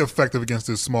very effective against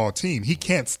this small team. He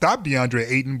can't stop DeAndre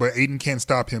Ayton, but Ayton can't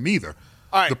stop him either.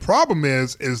 All right. The problem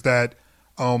is that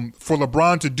for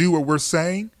LeBron to do what we're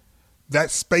saying,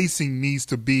 that spacing needs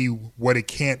to be what it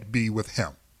can't be with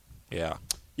him. Yeah.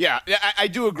 Yeah, I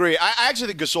do agree. I actually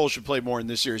think Gasol should play more in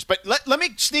this series. But let me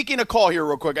sneak in a call here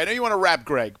real quick. I know you want to wrap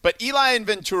Greg, but Eli and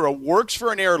Ventura works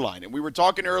for an airline. And we were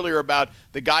talking earlier about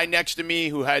the guy next to me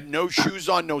who had no shoes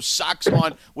on, no socks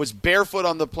on, was barefoot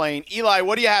on the plane. Eli,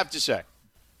 what do you have to say?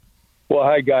 Well,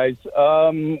 hi, guys.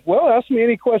 Well, ask me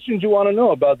any questions you want to know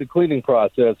about the cleaning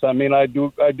process. I mean, I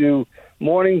do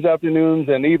mornings, afternoons,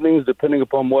 and evenings, depending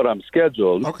upon what I'm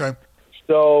scheduled. Okay.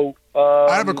 So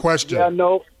I have a question. Yeah,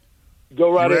 no. Go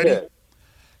right ahead.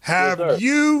 Have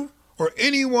you or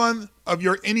any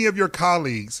of your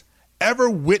colleagues ever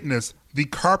witnessed the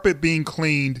carpet being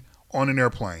cleaned on an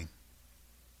airplane?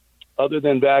 Other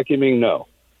than vacuuming, no.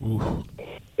 Ooh.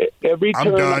 Every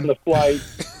turn on the flight,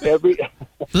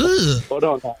 hold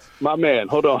on, my man,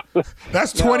 hold on.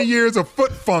 That's 20 years of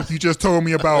foot funk you just told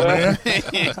me about, man.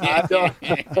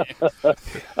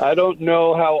 I don't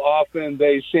know how often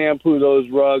they shampoo those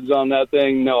rugs on that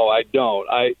thing. No, I don't.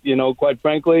 Quite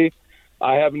frankly,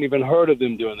 I haven't even heard of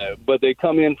them doing that. But they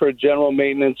come in for general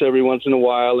maintenance every once in a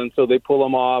while, and so they pull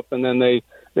them off, and then they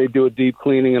do a deep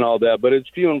cleaning and all that. But it's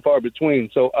few and far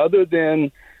between. So other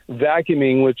than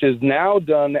vacuuming, which is now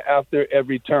done after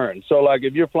every turn. So, like,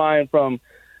 if you're flying from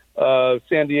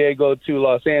San Diego to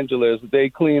Los Angeles, they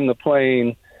clean the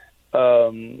plane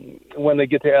when they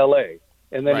get to L.A.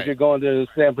 And then if you're going to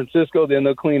San Francisco, then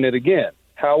they'll clean it again.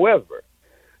 However,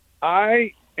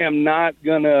 I am not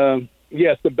going to –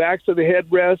 yes, the backs of the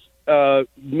headrest,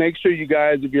 make sure you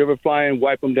guys, if you're ever flying,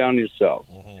 wipe them down yourself.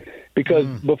 Because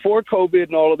before COVID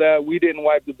and all of that, we didn't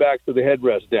wipe the backs of the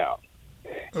headrest down.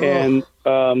 And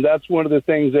that's one of the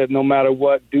things that no matter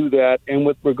what, do that. And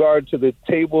with regard to the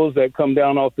tables that come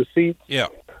down off the seats,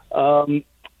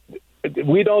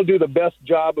 we don't do the best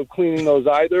job of cleaning those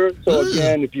either. So,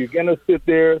 again, if you're going to sit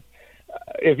there,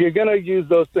 if you're going to use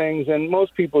those things, and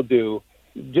most people do,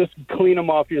 just clean them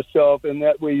off yourself, and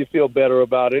that way you feel better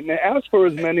about it. And ask for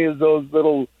as many of those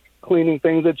little cleaning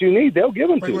things that you need. They'll give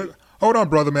them to you. Hold on,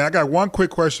 brother, man. I got one quick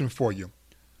question for you.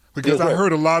 Because I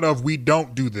heard a lot of we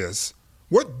don't do this.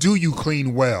 What do you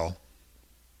clean well?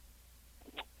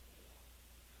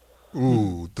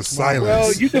 Ooh, the silence.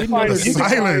 Well, you can find the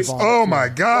silence. Oh my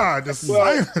God, the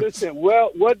silence. Listen,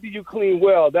 what do you clean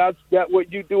well? That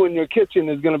what you do in your kitchen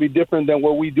is going to be different than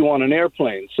what we do on an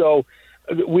airplane. So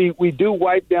we do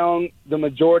wipe down the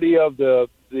majority of the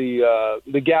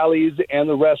galleys and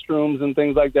the restrooms and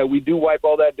things like that. We do wipe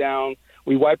all that down.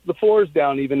 We wipe the floors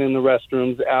down even in the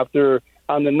restrooms after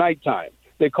on the nighttime.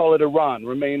 They call it a run,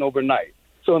 remain overnight.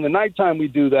 So in the nighttime we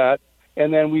do that.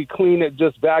 And then we clean it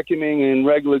just vacuuming and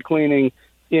regular cleaning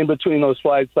in between those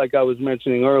flights like I was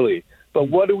mentioning early. But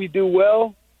what do we do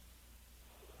well?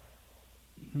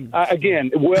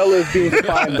 Again, well is being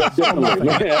defined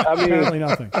differently. Apparently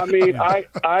nothing.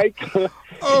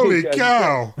 Holy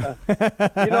cow.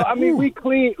 We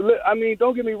clean.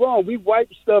 Don't get me wrong. We wipe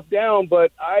stuff down,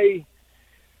 but I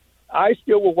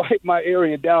still will wipe my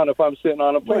area down if I'm sitting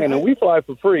on a plane, and we fly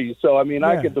for free. So, I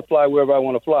get to fly wherever I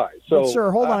want to fly. So, but,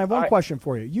 sir, hold on. I have one question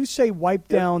for you. You say wipe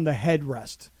down the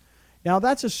headrest. Now,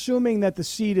 that's assuming that the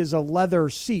seat is a leather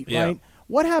seat, right?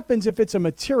 What happens if it's a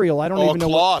material? I don't even know.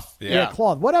 Cloth.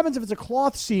 Cloth. What happens if it's a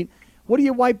cloth seat? What do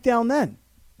you wipe down then?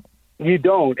 You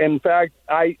don't. In fact,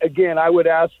 I would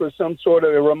ask for some sort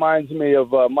of, it reminds me of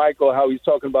Mychal, how he's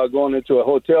talking about going into a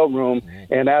hotel room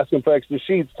and asking for extra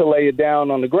sheets to lay it down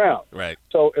on the ground. Right.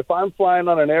 So if I'm flying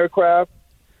on an aircraft,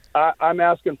 I'm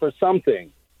asking for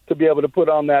something to be able to put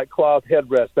on that cloth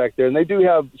headrest back there. And they do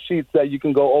have sheets that you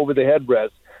can go over the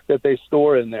headrest that they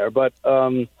store in there. But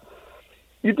fellas,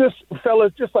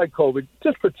 just like COVID,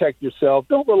 just protect yourself.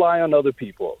 Don't rely on other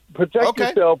people. Protect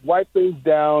yourself, wipe things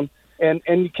down. And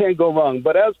you can't go wrong.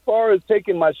 But as far as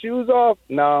taking my shoes off,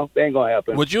 no, they ain't going to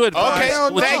happen. Would you advise?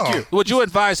 Thank you. Would you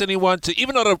advise anyone to,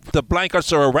 even though the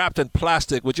blankets are wrapped in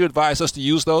plastic, would you advise us to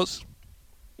use those?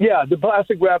 Yeah, the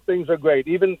plastic wrap things are great.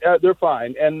 Even they're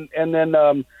fine. And then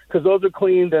because those are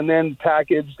cleaned and then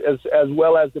packaged as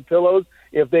well as the pillows.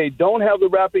 If they don't have the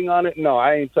wrapping on it, no,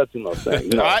 I ain't touching those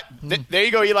things. No. All right, there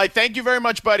you go, Eli. Thank you very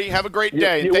much, buddy. Have a great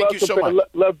day. You're Thank welcome, you so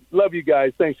much. Love you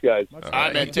guys. Thanks, guys. All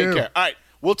right, man. Take care. All right.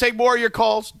 We'll take more of your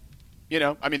calls.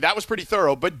 That was pretty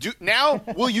thorough. But now,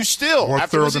 will you still, more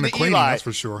after thorough than listening the to cleaning, Eli, that's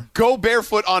for sure, go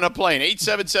barefoot on a plane?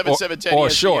 877-710 or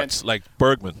ESPN. shorts like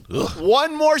Bergman. Ugh.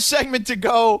 One more segment to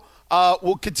go.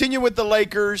 We'll continue with the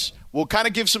Lakers. We'll kind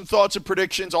of give some thoughts and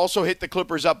predictions. Also hit the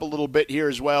Clippers up a little bit here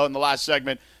as well in the last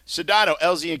segment. Sedano,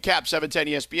 LZ, and Cap, 710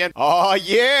 ESPN. Oh,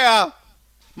 yeah.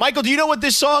 Michael, do you know what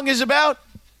this song is about?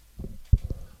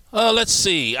 Let's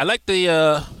see. I like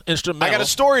the instrumental. I got a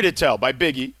story to tell by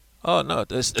Biggie. Oh, no.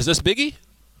 Is this Biggie?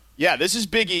 Yeah, this is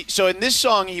Biggie. So in this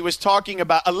song, he was talking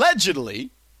about,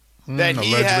 allegedly, that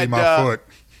he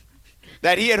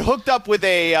had hooked up with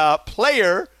a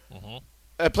player,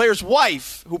 a player's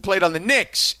wife who played on the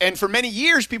Knicks. And for many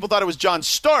years, people thought it was John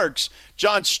Starks.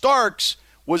 John Starks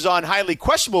was on Highly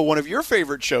Questionable, one of your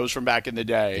favorite shows from back in the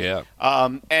day. Yeah.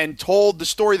 And told the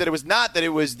story that it was not, that it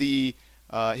was his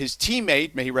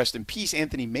teammate, may he rest in peace,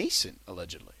 Anthony Mason,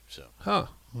 allegedly. So. Huh.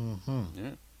 Mm-hmm.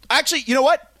 Yeah. Actually, you know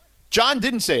what? John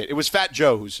didn't say it. It was Fat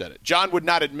Joe who said it. John would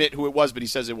not admit who it was, but he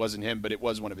says it wasn't him, but it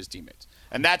was one of his teammates.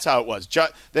 And that's how it was.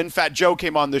 Then Fat Joe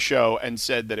came on the show and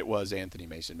said that it was Anthony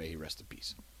Mason. May he rest in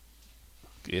peace.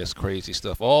 Yes, crazy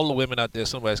stuff. All the women out there,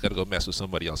 somebody's got to go mess with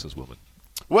somebody else's woman.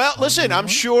 Well, listen, I'm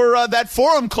sure that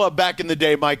Forum Club back in the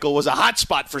day, Michael, was a hot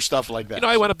spot for stuff like that.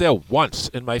 I went up there once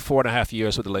in my 4.5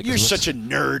 years with the Lakers. You're such a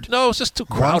nerd. No, it's just too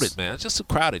crowded, man. It's just too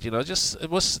crowded. You couldn't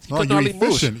you're hardly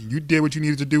move. You did what you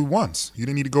needed to do once. You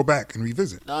didn't need to go back and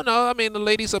revisit. No. I mean, the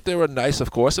ladies up there were nice,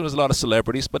 of course. There was a lot of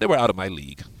celebrities, but they were out of my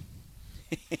league.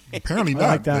 Apparently not.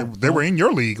 Like that. They were in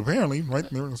your league, apparently. Right?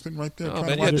 They were sitting right there trying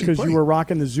to watch you because play. you were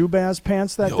rocking the Zubaz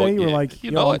pants that day? You were like,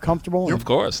 uncomfortable? Of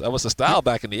course. That was the style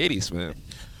back in the 80s, man.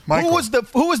 Michael.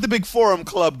 Who was the big Forum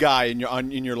Club guy in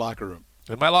your locker room?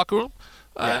 In my locker room?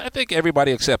 I think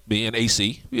everybody except me and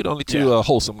AC. We had only two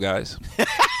wholesome guys.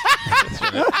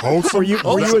 Wholesome? Were you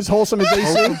as wholesome as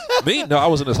AC? Me? No, I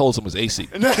wasn't as wholesome as AC.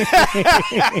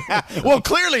 Well,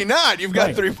 clearly not. You've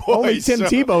got 3 boys. Only Tim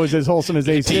Tebow is as whole,some as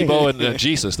AC. Tebow and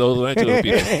Jesus. Those are the 2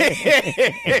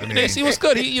 people. And AC was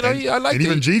good. I liked and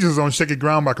even Jesus is on shaky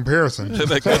ground by comparison.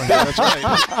 That's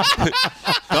right.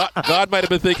 God might have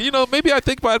been thinking, maybe I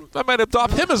might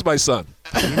adopt him as my son.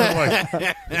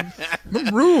 Them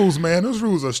rules, man. Those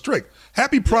rules are strict.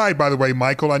 Happy Pride, by the way,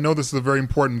 Michael. I know this is a very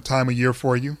important time of year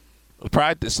for you.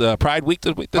 Pride Week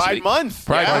this week. Pride Month.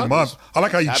 Pride Month. I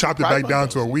like how you Happy chopped it Pride back down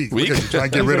Month. to a week. Week? Look at you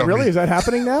trying to get rid of Really? me. Is that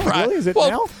happening now? Really? Is it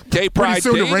now? Gay Pride Pretty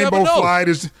soon Day, the you never rainbow know. flag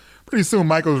is. Pretty soon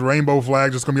Michael's rainbow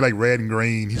flag just gonna be like red and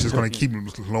green. He's just gonna keep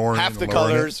lowering Half the and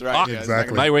lowering colors, it. right?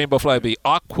 Exactly. My rainbow flag be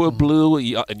aqua blue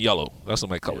and yellow. That's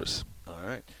my colors. All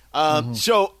right.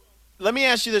 So let me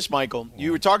ask you this, Michael.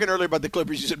 You were talking earlier about the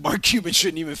Clippers. You said Mark Cuban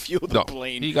shouldn't even fuel the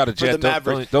plane. He got a for jet. the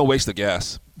Mavericks. Don't waste the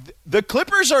gas. The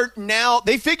Clippers are now –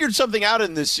 they figured something out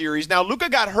in this series. Now, Luka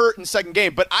got hurt in the second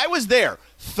game, but I was there.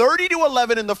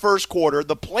 30-11 in the first quarter.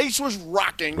 The place was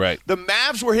rocking. Right. The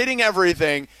Mavs were hitting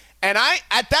everything. And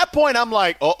at that point, I'm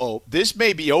like, uh-oh, this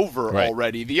may be over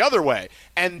already the other way.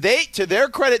 And they, to their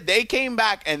credit, they came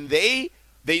back, and they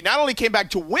not only came back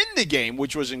to win the game,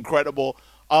 which was incredible,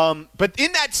 but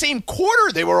in that same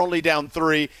quarter, they were only down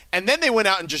 3, and then they went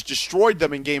out and just destroyed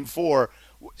them in Game 4.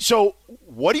 So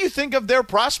what do you think of their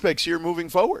prospects here moving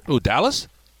forward? Who, Dallas?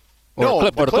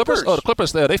 No, the Clippers. Oh, the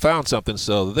Clippers there. They found something.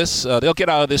 So this they'll get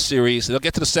out of this series. They'll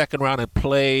get to the second round and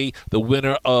play the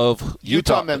winner of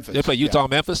Utah. Memphis. They play Utah,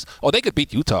 Memphis. Oh, they could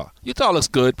beat Utah. Utah looks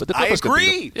good, but the I Clippers could beat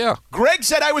agree. them. Yeah. Greg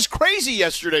said I was crazy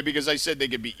yesterday because I said they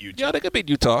could beat Utah. Yeah, they could beat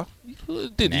Utah.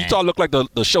 Did Utah look like the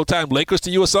Showtime Lakers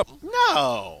to you or something?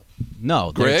 No.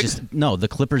 No, Greg? the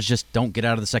Clippers just don't get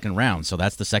out of the second round. So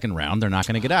that's the second round. They're not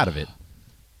going to get out of it.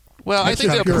 Well, I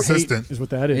think they're consistent. Is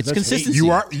what that is. It's That's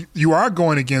consistency. You are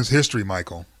going against history,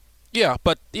 Michael. Yeah,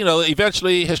 but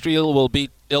eventually history will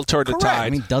turn the tide. I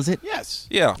mean, does it? Yes.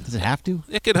 Yeah. Does it have to?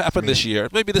 It could happen this year.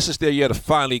 Maybe this is their year to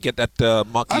finally get that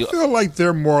monkey. I feel like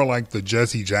they're more like the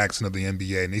Jesse Jackson of the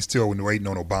NBA, and they still waiting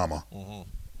on Obama.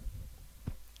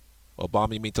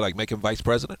 Obama, you mean to make him vice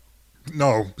president?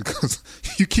 No, because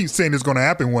you keep saying it's going to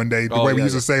happen one day. The way we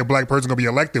used to say a black person going to be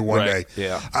elected one day.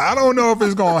 Yeah. I don't know if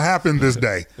it's going to happen this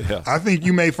day. Yeah. I think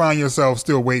you may find yourself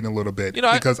still waiting a little bit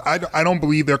because I don't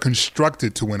believe they're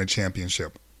constructed to win a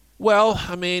championship. Well,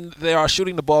 I mean, they are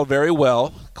shooting the ball very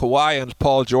well. Kawhi and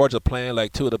Paul George are playing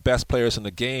like two of the best players in the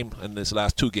game in these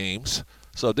last 2 games.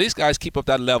 So if these guys keep up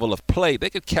that level of play, they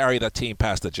could carry that team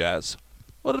past the Jazz.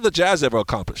 What have the Jazz ever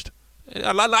accomplished?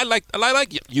 I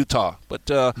like Utah, but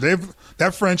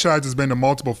that franchise has been to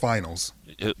multiple finals.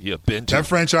 You've been to that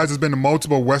franchise has been to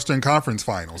multiple Western Conference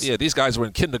finals. Yeah, these guys were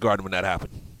in kindergarten when that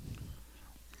happened.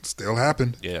 Still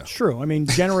happened. Yeah, It's true. I mean,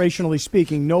 generationally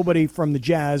speaking, nobody from the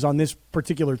Jazz on this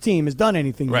particular team has done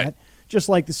anything yet. Just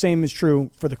like the same is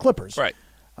true for the Clippers. Right.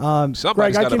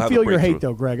 Greg, I can feel your hate,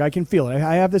 though, Greg. I can feel it.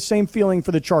 I have the same feeling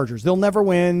for the Chargers. They'll never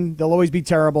win. They'll always be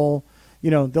terrible.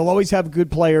 They'll always have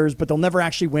good players, but they'll never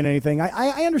actually win anything.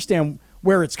 I understand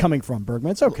where it's coming from,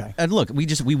 Bergman. It's okay. And look,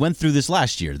 we went through this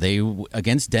last year. They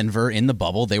against Denver in the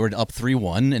bubble, they were up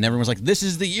 3-1, and everyone was like, "This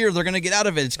is the year they're going to get out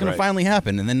of it. It's going to finally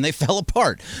happen." And then they fell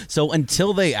apart. So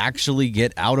until they actually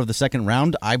get out of the second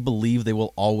round, I believe they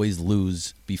will always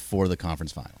lose before the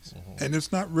conference finals. And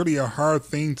it's not really a hard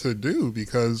thing to do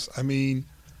because, I mean,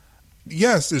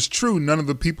 yes, it's true. None of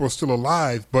the people are still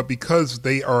alive, but because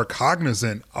they are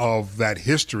cognizant of that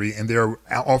history and they're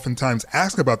oftentimes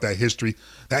asked about that history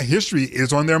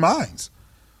is on their minds.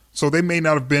 So they may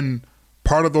not have been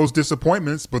part of those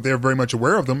disappointments, but they're very much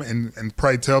aware of them and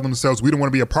probably tell themselves, we don't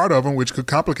want to be a part of them, which could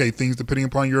complicate things depending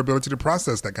upon your ability to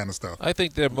process that kind of stuff. I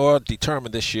think they're more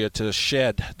determined this year to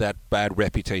shed that bad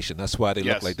reputation. That's why they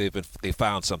look like they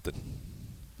found something.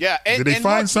 Yeah. Did they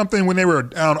find something when they were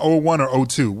down 0-1 or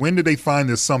 0-2? When did they find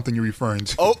this something you're referring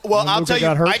to? Oh, well, I'll tell you.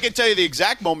 I can tell you the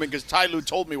exact moment because Ty Lue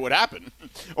told me what happened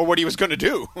or what he was going to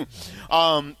do.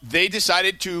 They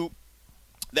decided to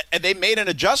 – they made an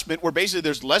adjustment where basically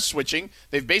there's less switching.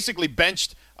 They've basically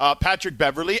benched Patrick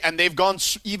Beverley, and they've gone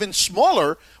even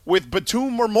smaller with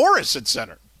Batum or Morris at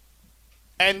center.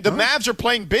 And the Mavs are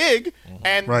playing big,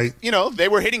 and, they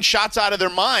were hitting shots out of their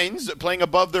minds, playing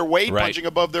above their weight, punching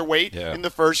above their weight in the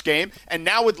first game. And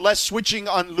now with less switching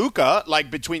on Luka,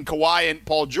 like between Kawhi and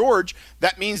Paul George,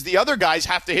 that means the other guys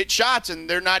have to hit shots, and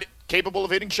they're not capable of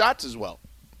hitting shots as well.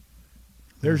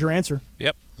 There's your answer.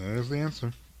 Yep. There's the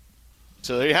answer.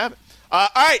 So there you have it. All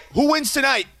right, who wins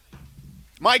tonight?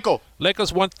 Michael.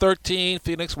 Lakers 113,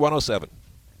 Phoenix 107.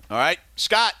 All right,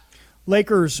 Scott.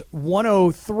 Lakers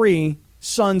 103.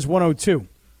 Suns 102.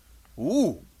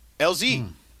 Ooh, LZ.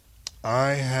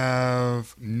 I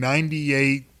have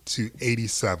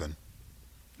 98-87.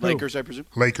 Lakers, I presume.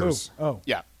 Lakers. Oh.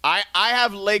 Yeah, I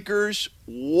have Lakers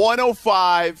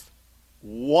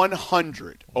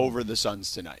 105-100 over the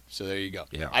Suns tonight. So there you go.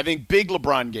 Yeah. I think big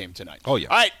LeBron game tonight. Oh yeah.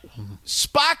 All right,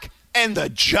 Spock and the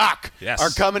Jock Yes. are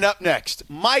coming up next.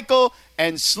 Mychal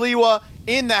and Sliwa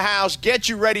in the house. Get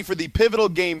you ready for the pivotal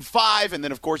Game 5. And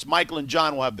then, of course, Mychal and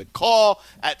John will have the call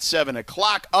at 7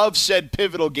 o'clock of said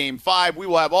pivotal Game 5. We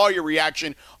will have all your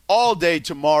reaction all day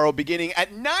tomorrow, beginning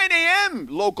at 9 a.m.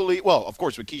 locally. Well, of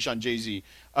course, with Keyshawn Jay-Z.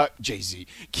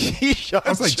 Keyshawn. I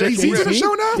was like, Jay-Z's in the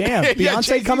show now? Damn, Yeah, Beyonce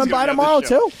Jay-Z's coming by gonna be on the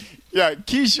tomorrow, show. too? Yeah,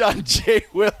 Keyshawn J.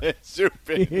 Willis.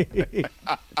 Zupin.